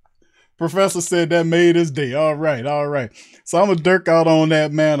 Professor said that made his day. All right. So I'm going to dirk out on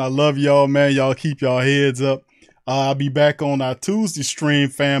that, man. I love y'all, man. Y'all keep y'all heads up. I'll be back on our Tuesday stream,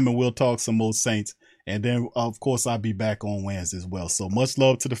 fam, and we'll talk some more Saints. And then, of course, I'll be back on Wednesday as well. So much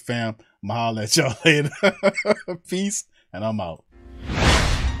love to the fam. I'm going to holler at y'all later. Peace, and I'm out.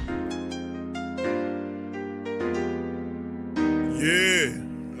 Yeah.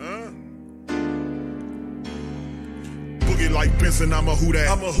 Boogie like Benson, I'm a who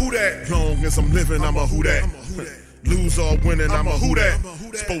that. Long as I'm living, I'm a who that. Lose or winning, I'm a who that.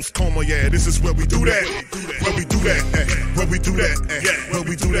 Sports coma, yeah, this is where we do that. Where we do that, where we do that, where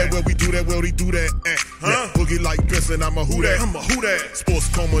we do that, where we do that, where we do that. Boogie like Benson, I'm a who that. Sports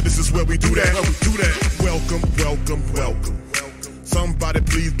coma, this is where we do that. Where we do that. Welcome. Somebody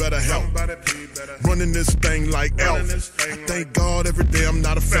please better help. Running this thing like Elf. I thank God every day I'm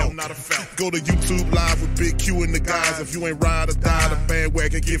not a felt. Go to YouTube Live with Big Q and the guys. If you ain't ride or die, the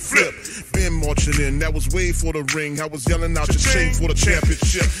bandwagon get flipped. Been marching in, that was way for the ring. I was yelling out your chain for the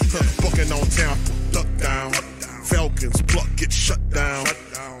championship. Bucking on town, duck down. Falcons, pluck, get shut down.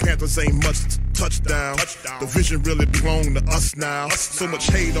 Panthers ain't much touchdown. The vision really belong to us now. So much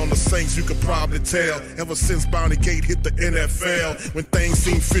hate on the Saints, you could probably tell. Ever since Bounty Gate hit the NFL, when things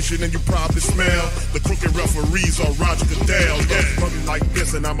seem fishy, then you probably smell the crooked referees on Roger Goodell. Yeah, probably like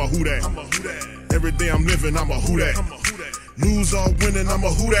this, and I'm a who that. Every day I'm living, I'm a who that. Lose or winning, I'm a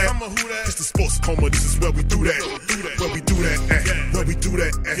who that. It's the sports coma, this is where we do that. Where we do that, where we do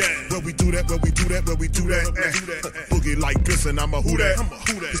that, where we do that, where we do that, where we do that. Boogie like Benson, I'm a who that.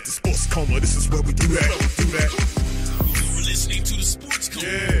 It's the sports coma, this is where we do that. You're listening to the Sports Coma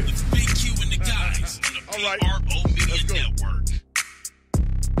with Big Q and the guys on the PRO Media Network.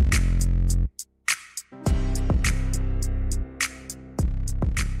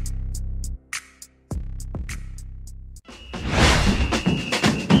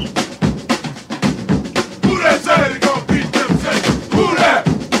 Say they gon' beat them Saints. Who that?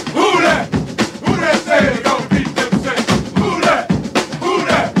 Who that? Who that say they gon' beat them Saints? Who that? Who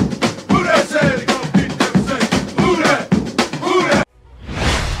that? Who that say they gon' beat them Saints? Who that? Who that?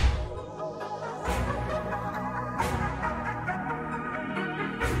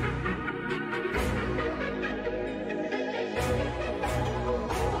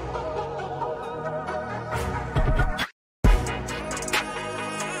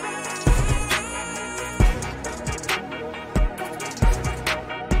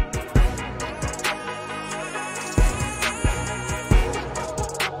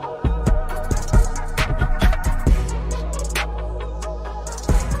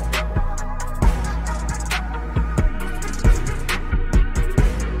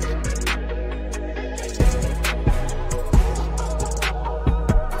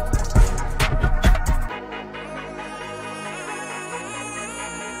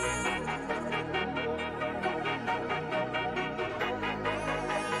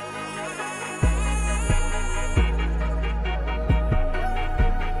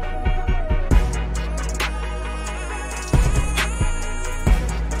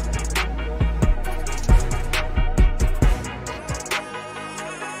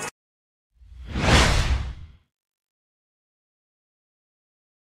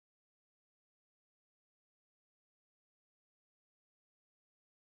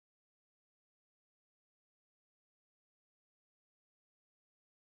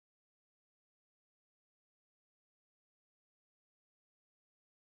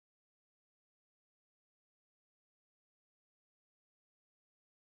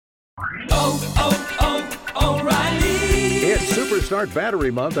 O'Reilly! It's Superstart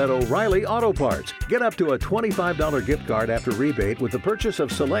Battery Month at O'Reilly Auto Parts. Get up to a $25 gift card after rebate with the purchase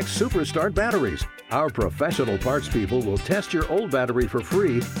of select Superstart batteries. Our professional parts people will test your old battery for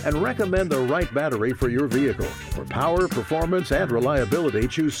free and recommend the right battery for your vehicle. For power, performance, and reliability,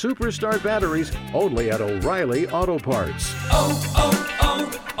 choose Superstart batteries only at O'Reilly Auto Parts.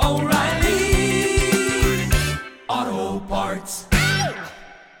 O'Reilly Auto Parts.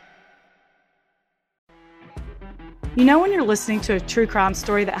 You know when you're listening to a true crime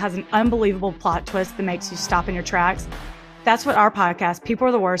story that has an unbelievable plot twist that makes you stop in your tracks? That's what our podcast, People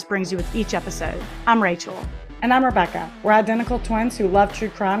Are the Worst, brings you with each episode. I'm Rachel. And I'm Rebecca. We're identical twins who love true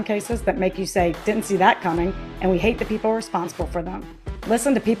crime cases that make you say, didn't see that coming, and we hate the people responsible for them.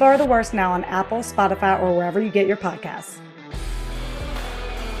 Listen to People Are the Worst now on Apple, Spotify, or wherever you get your podcasts.